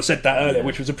 Someone said that earlier,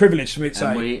 which was a privilege for me to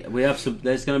say. We have some.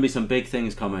 There's going to be some big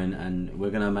things coming, and we're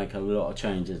going to make a lot of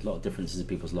changes, a lot of differences in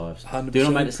people's lives. 100%. Do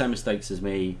not make the same mistakes as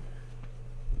me.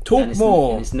 Talk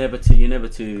more. It's never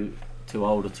too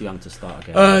old or too young to start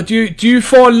again. Do you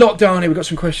find lockdown here? We've got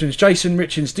some questions. Jason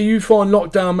Richards, do you find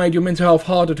lockdown made your mental health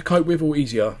harder to cope with or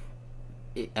easier?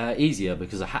 Easier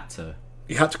because I had to.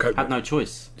 You had to cope. Had no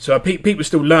choice. So Pete was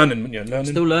still learning.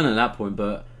 Still learning at that point,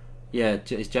 but yeah,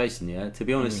 it's Jason. Yeah, to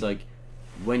be honest, like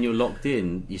when you're locked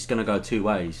in, it's gonna go 2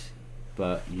 ways,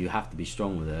 but you have to be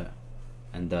strong with it,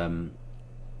 and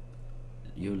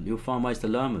you'll find ways to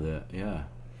learn with it. Yeah.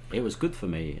 it was good for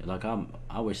me. Like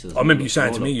I wish there was I remember you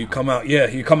saying to me, you come out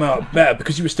better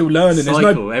because you were still learning.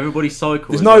 Everybody cycles.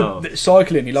 There's no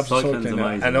cycling. He loves the cycling,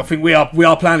 and I think we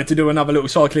are planning to do another little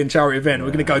cycling charity event. Yeah.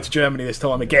 We're going to go to Germany this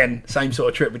time again, same sort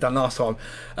of trip we done last time.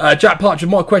 Jack Partridge,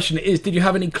 my question is: did you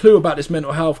have any clue about this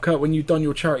mental health, Kurt, when you done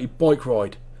your charity bike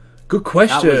ride? Good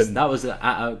question. That was at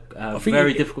a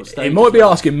very difficult stage. It might be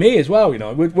asking me as well. You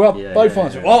know, we'll both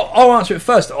answer it. I'll answer it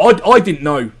first. I didn't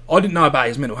know. I didn't know about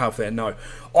his mental health there. No,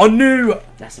 I knew.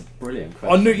 That's a brilliant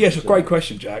question. I knew. Yes, it's a great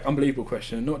question, Jack. Unbelievable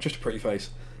question. Not just a pretty face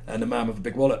and a man with a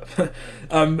big wallet.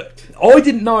 I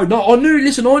didn't know. No, I knew.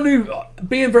 Listen, I knew.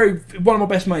 Being one of my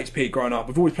best mates, Pete, growing up.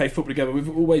 We've always played football together. We've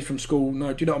always from school.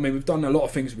 No, do you know what I mean? We've done a lot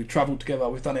of things. We've travelled together.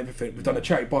 We've done everything. We've done a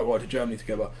charity bike ride to Germany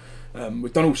together.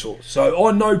 We've done all sorts. So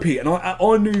I know Pete, and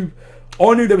I knew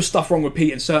there was stuff wrong with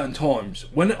Pete in certain times.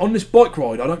 When on this bike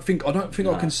ride, I don't think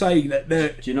I can say that there.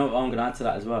 Do you know what I'm going to add to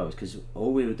that as well? Is because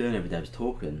all we were doing every day was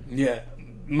talking. Yeah,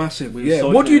 massive. Yeah.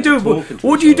 What do you do?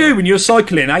 What do you do when you're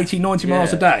cycling 80, 90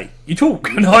 miles a day? You talk.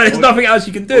 There's nothing else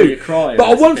you can do. You cry,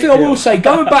 but one thing I will say,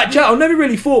 going back, Jack, I never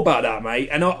really thought about that, mate.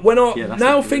 And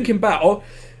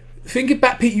thinking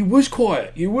back, Pete, you was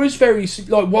quiet. You was very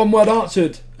like one word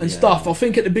answered and stuff. I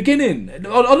think at the beginning, I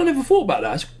don't ever thought about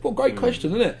that. It's a great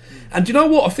question, isn't it? And do you know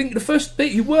what? I think the first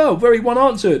bit you were very one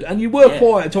answered and you were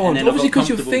quiet at times. Obviously, because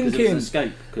you're thinking,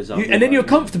 and then you're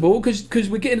comfortable because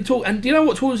we're getting to talk. And do you know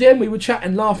what? Towards the end, we were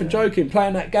chatting, laughing, joking,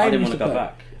 playing that game. I didn't want to go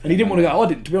back, and he didn't want to go. I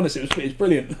didn't. To be honest, it was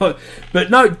brilliant. But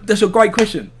no, that's a great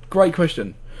question. Great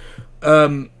question.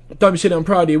 Don't be sitting on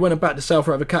proud of you. When I'm back to South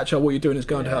Forever catch up, what you're doing is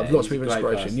going to help lots of people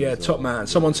inspiration. Yeah, top man.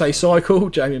 Someone say cycle,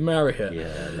 Jamie Marriott.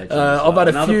 Yeah, I've had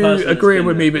a few agreeing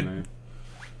with me,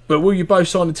 but will you both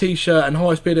sign a t-shirt and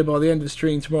highest bidder by the end of the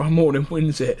stream tomorrow morning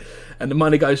wins it and the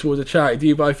money goes towards a charity? Do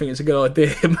you both think it's a good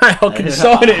idea? Mate, I can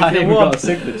sign it if you want. Got a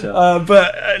signature.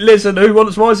 But listen, who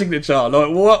wants my signature?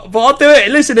 Like what? But I'll do it.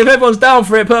 Listen, if everyone's down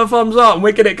for it, put a thumbs up and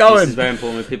we'll get it going. This is very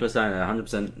important. People are saying that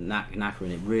 100%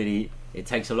 knackering. It really. It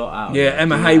takes a lot out. Yeah,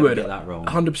 Emma Hayward, get that wrong.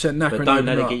 100% knackering. But don't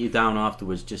let it get you down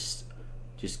afterwards. Just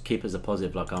keep as a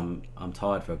positive. Like I'm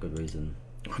tired for a good reason.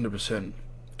 100%.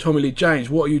 Tommy Lee James,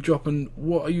 what are you dropping?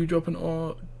 What are you dropping?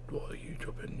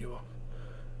 You off?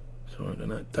 Sorry, I don't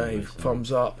know. Dave,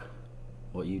 thumbs up.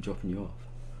 What are you dropping you off?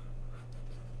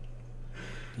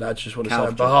 Lads, just want to say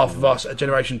on behalf of us at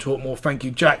Generation Talk More, thank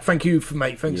you, Jack. Thank you for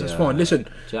mate. Thanks. That's fine. Listen,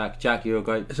 Jack, you're a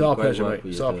great. It's our pleasure, mate.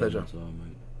 It's our pleasure.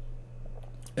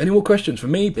 Any more questions for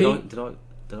me, Pete? Did I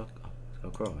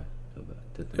cry?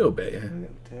 A little bit,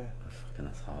 yeah.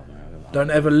 That's hard, man.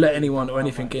 Don't ever let anyone or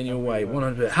anything get in your way.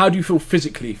 100%. How do you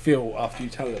physically feel after you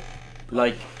tell it?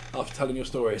 Like after telling your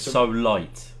story, so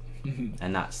light,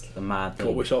 and that's the mad thing.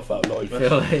 I wish I felt light.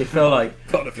 You feel like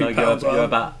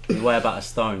you weigh about a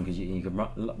stone because you can run.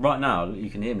 Right now, you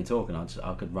can hear me talking.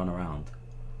 I could run around.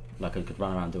 Like I could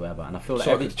run around, do whatever. And I feel like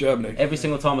every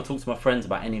single time I talk to my friends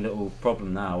about any little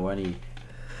problem now or any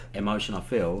emotion I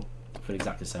feel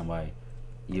exactly the same way.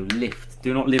 You lift.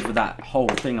 Do not live with that whole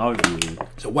thing over you.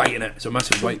 It's a weight, innit? It's a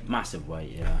massive weight. Massive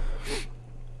weight,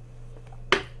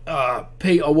 yeah.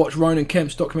 Pete, I watched Ronan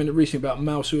Kemp's documentary recently about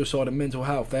male suicide and mental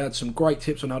health. They had some great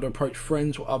tips on how to approach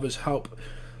friends or others, help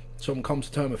someone come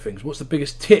to terms with things. What's the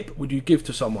biggest tip would you give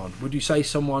to someone? Would you say to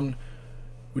someone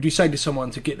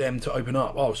to get them to open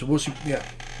up? Oh, so what's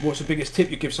the biggest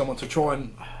tip you give someone to try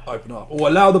and open up, or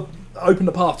open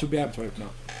the path to be able to open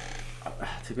up?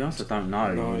 To be honest, I don't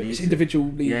know. No, it's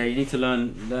individually. Yeah, you need to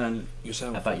learn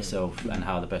yourself about yourself and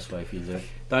how the best way for you to do it.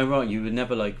 Don't wrong, you would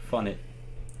never find it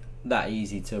that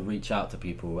easy to reach out to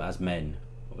people as men.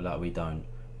 Like we don't,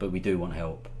 but we do want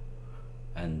help,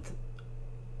 and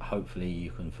hopefully you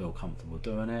can feel comfortable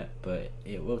doing it. But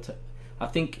it will. I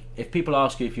think if people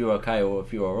ask you if you're okay or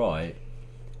if you're alright,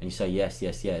 and you say yes,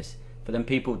 but then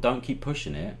people don't keep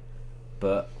pushing it,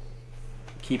 but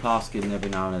keep asking every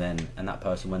now and then, and that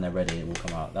person, when they're ready, it will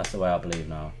come out. That's the way I believe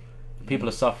now. If people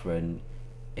are suffering,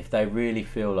 if they really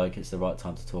feel like it's the right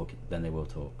time to talk, then they will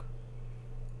talk.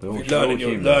 Learning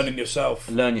yourself.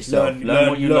 Learn yourself. Learn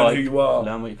what you like. Who you are.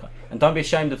 Learn what you can. And don't be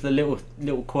ashamed of the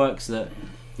little quirks that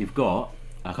you've got.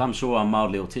 Like I'm sure I'm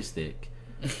mildly autistic.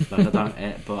 Like I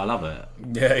don't, but I love it.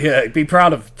 Yeah. Be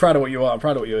proud of what you are. I'm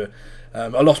proud of what you're. I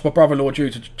lost my brother-in-law due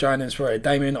to giant inspiration.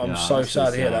 Damien, I'm so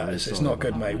sad to hear that. It's not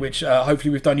good, mate. Which hopefully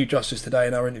we've done you justice today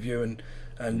in our interview,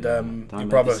 and your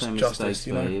brother's justice.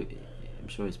 You know, I'm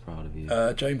sure he's proud of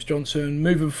you. James Johnson,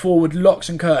 moving forward, Locks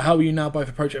and Kurt, how will you now both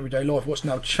approach everyday life? What's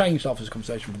now changed after this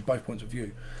conversation from both points of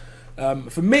view?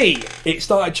 For me, it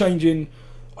started changing.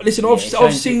 listen, Yeah,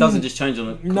 I've seen. It doesn't just change on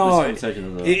the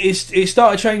conversation. It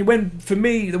started changing when, for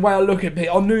me, the way I look at Pete,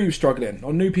 I knew he was struggling.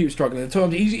 I knew Pete was struggling. At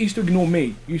times, he used to ignore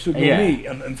me. He used to ignore me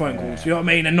and phone calls. You know what I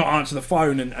mean? And not answer the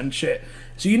phone and shit.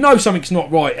 So you know something's not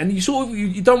right, and you sort of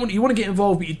you don't want to get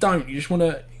involved, but you don't. You just want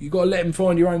to. You got to let him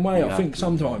find your own way. I think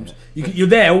sometimes you're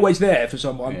there, always there for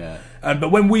someone. Yeah. But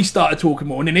when we started talking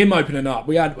more, and then him opening up,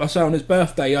 I say on his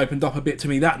birthday, he opened up a bit to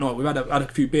me that night. We've had a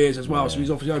few beers as well, so he's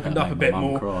obviously opened up a bit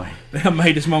more. That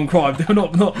made his mum cry.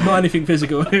 not anything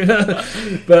physical, but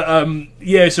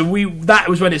yeah. So that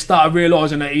was when it started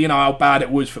realising that how bad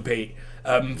it was for Pete.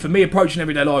 For me, approaching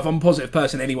everyday life, I'm a positive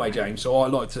person anyway, James. So I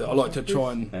like to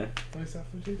try and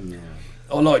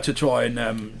I like to try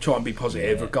and be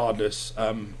positive regardless.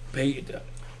 Pete.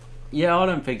 Yeah, I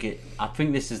don't think it. I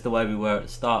think this is the way we were at the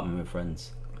start when we were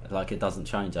friends. Like, it doesn't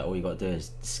change that. All you got to do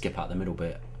is skip out the middle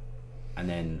bit, and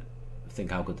then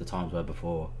think how good the times were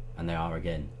before, and they are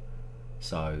again.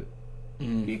 So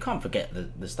you can't forget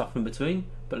the stuff in between,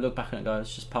 but look back and go,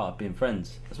 it's just part of being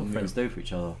friends. That's what friends do for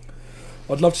each other.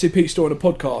 I'd love to see Pete Store on a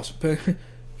podcast, but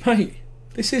mate,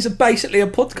 this is basically a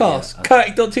podcast.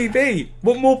 CurtyDotTV.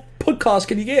 What more podcast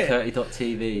can you get?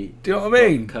 CurtyDotTV. Do you know what I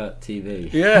mean?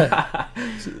 CurtTV. Yeah.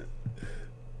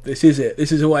 This is it.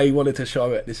 This is the way he wanted to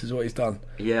show it. This is what he's done.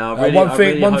 Yeah, one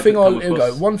thing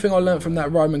I learned from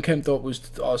that Roman Kemp dot was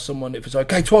to ask someone if it's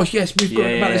okay twice. Yes, we've got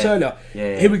about this earlier.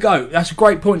 Here we go. That's a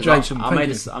great point, Jason. I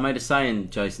made a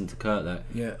saying, Jason, to Kurt that.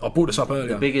 Yeah, I brought this up earlier.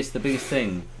 The biggest this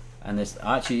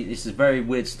is a very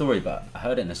weird story, but I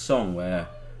heard it in a song where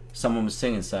someone was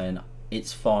singing saying,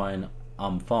 "It's fine,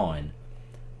 I'm fine,"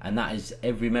 and that is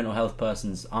every mental health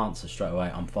person's answer straight away.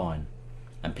 I'm fine,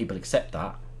 and people accept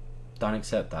that. Don't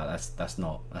accept that. That's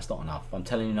not enough. I'm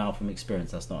telling you now from experience,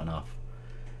 that's not enough.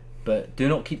 But do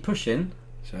not keep pushing.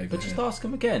 But just ask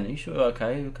them again. Are you sure?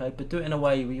 Okay. But do it in a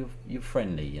way where you're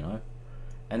friendly,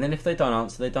 And then if they don't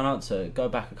answer, they don't answer. Go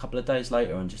back a couple of days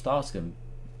later and just ask them,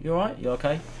 "You alright? You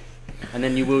okay?" And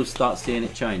then you will start seeing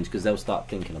it change because they'll start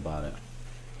thinking about it.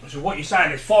 So what you're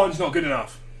saying is fine's not good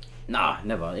enough? Nah,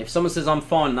 never. If someone says I'm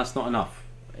fine, that's not enough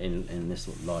in this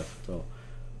life at all.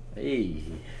 I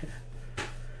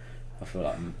feel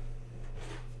like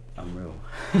I'm real.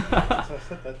 So I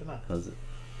said that, didn't I? Was it?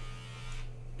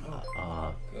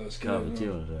 That was Carver good.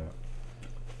 Jill there.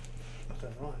 I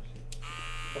don't know.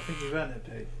 I think you've earned it,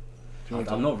 Pete.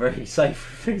 I'm not very safe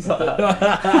with things like that.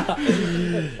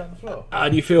 How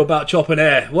do you feel about chopping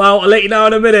hair? Well, I'll let you know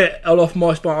in a minute. I'll offer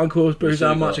my spine uncles, bruise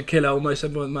how much a killer. Almost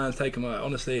every man's taken out.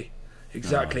 Honestly,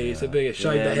 exactly. It's the biggest.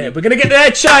 Shave the head. We're gonna get the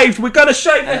head shaved. We're gonna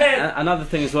shave the head. Another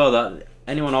thing as well, that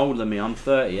anyone older than me, I'm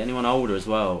 30. Anyone older as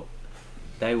well,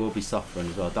 they will be suffering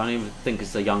as well. Don't even think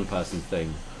it's a young person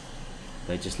thing.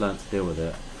 They just learn to deal with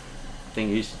it. I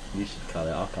think you should cut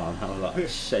it. I can't. I'll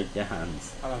shake your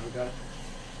hands. I'll have a go.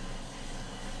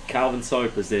 Calvin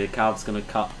Soper's here. Calvin's going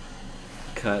to cut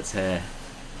Kurt's hair.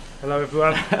 Hello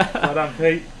everyone. Well done,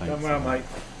 Pete. Thanks, Done well, mate.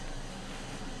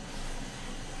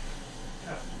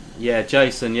 Yeah,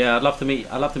 Jason. Yeah, I'd love to meet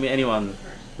anyone.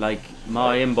 Like,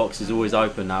 my inbox is always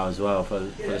open now as well for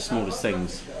the smallest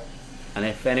things. And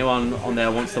if anyone on there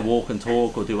wants to walk and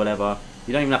talk or do whatever,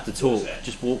 you don't even have to talk.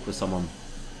 Just walk with someone.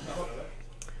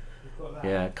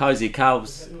 Yeah, Cozy.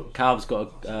 Calv's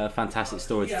got a fantastic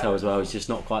story to tell as well. He's just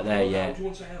not quite there yet,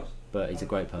 but he's a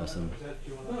great person.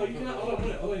 No, you can. I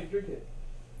don't drink it.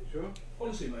 Sure?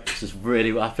 Honestly, mate. It's just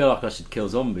really. I feel like I should kill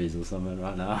zombies or something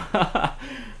right now.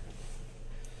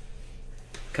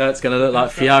 Kurt's gonna look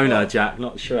like Fiona, Jack,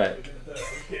 not Shrek.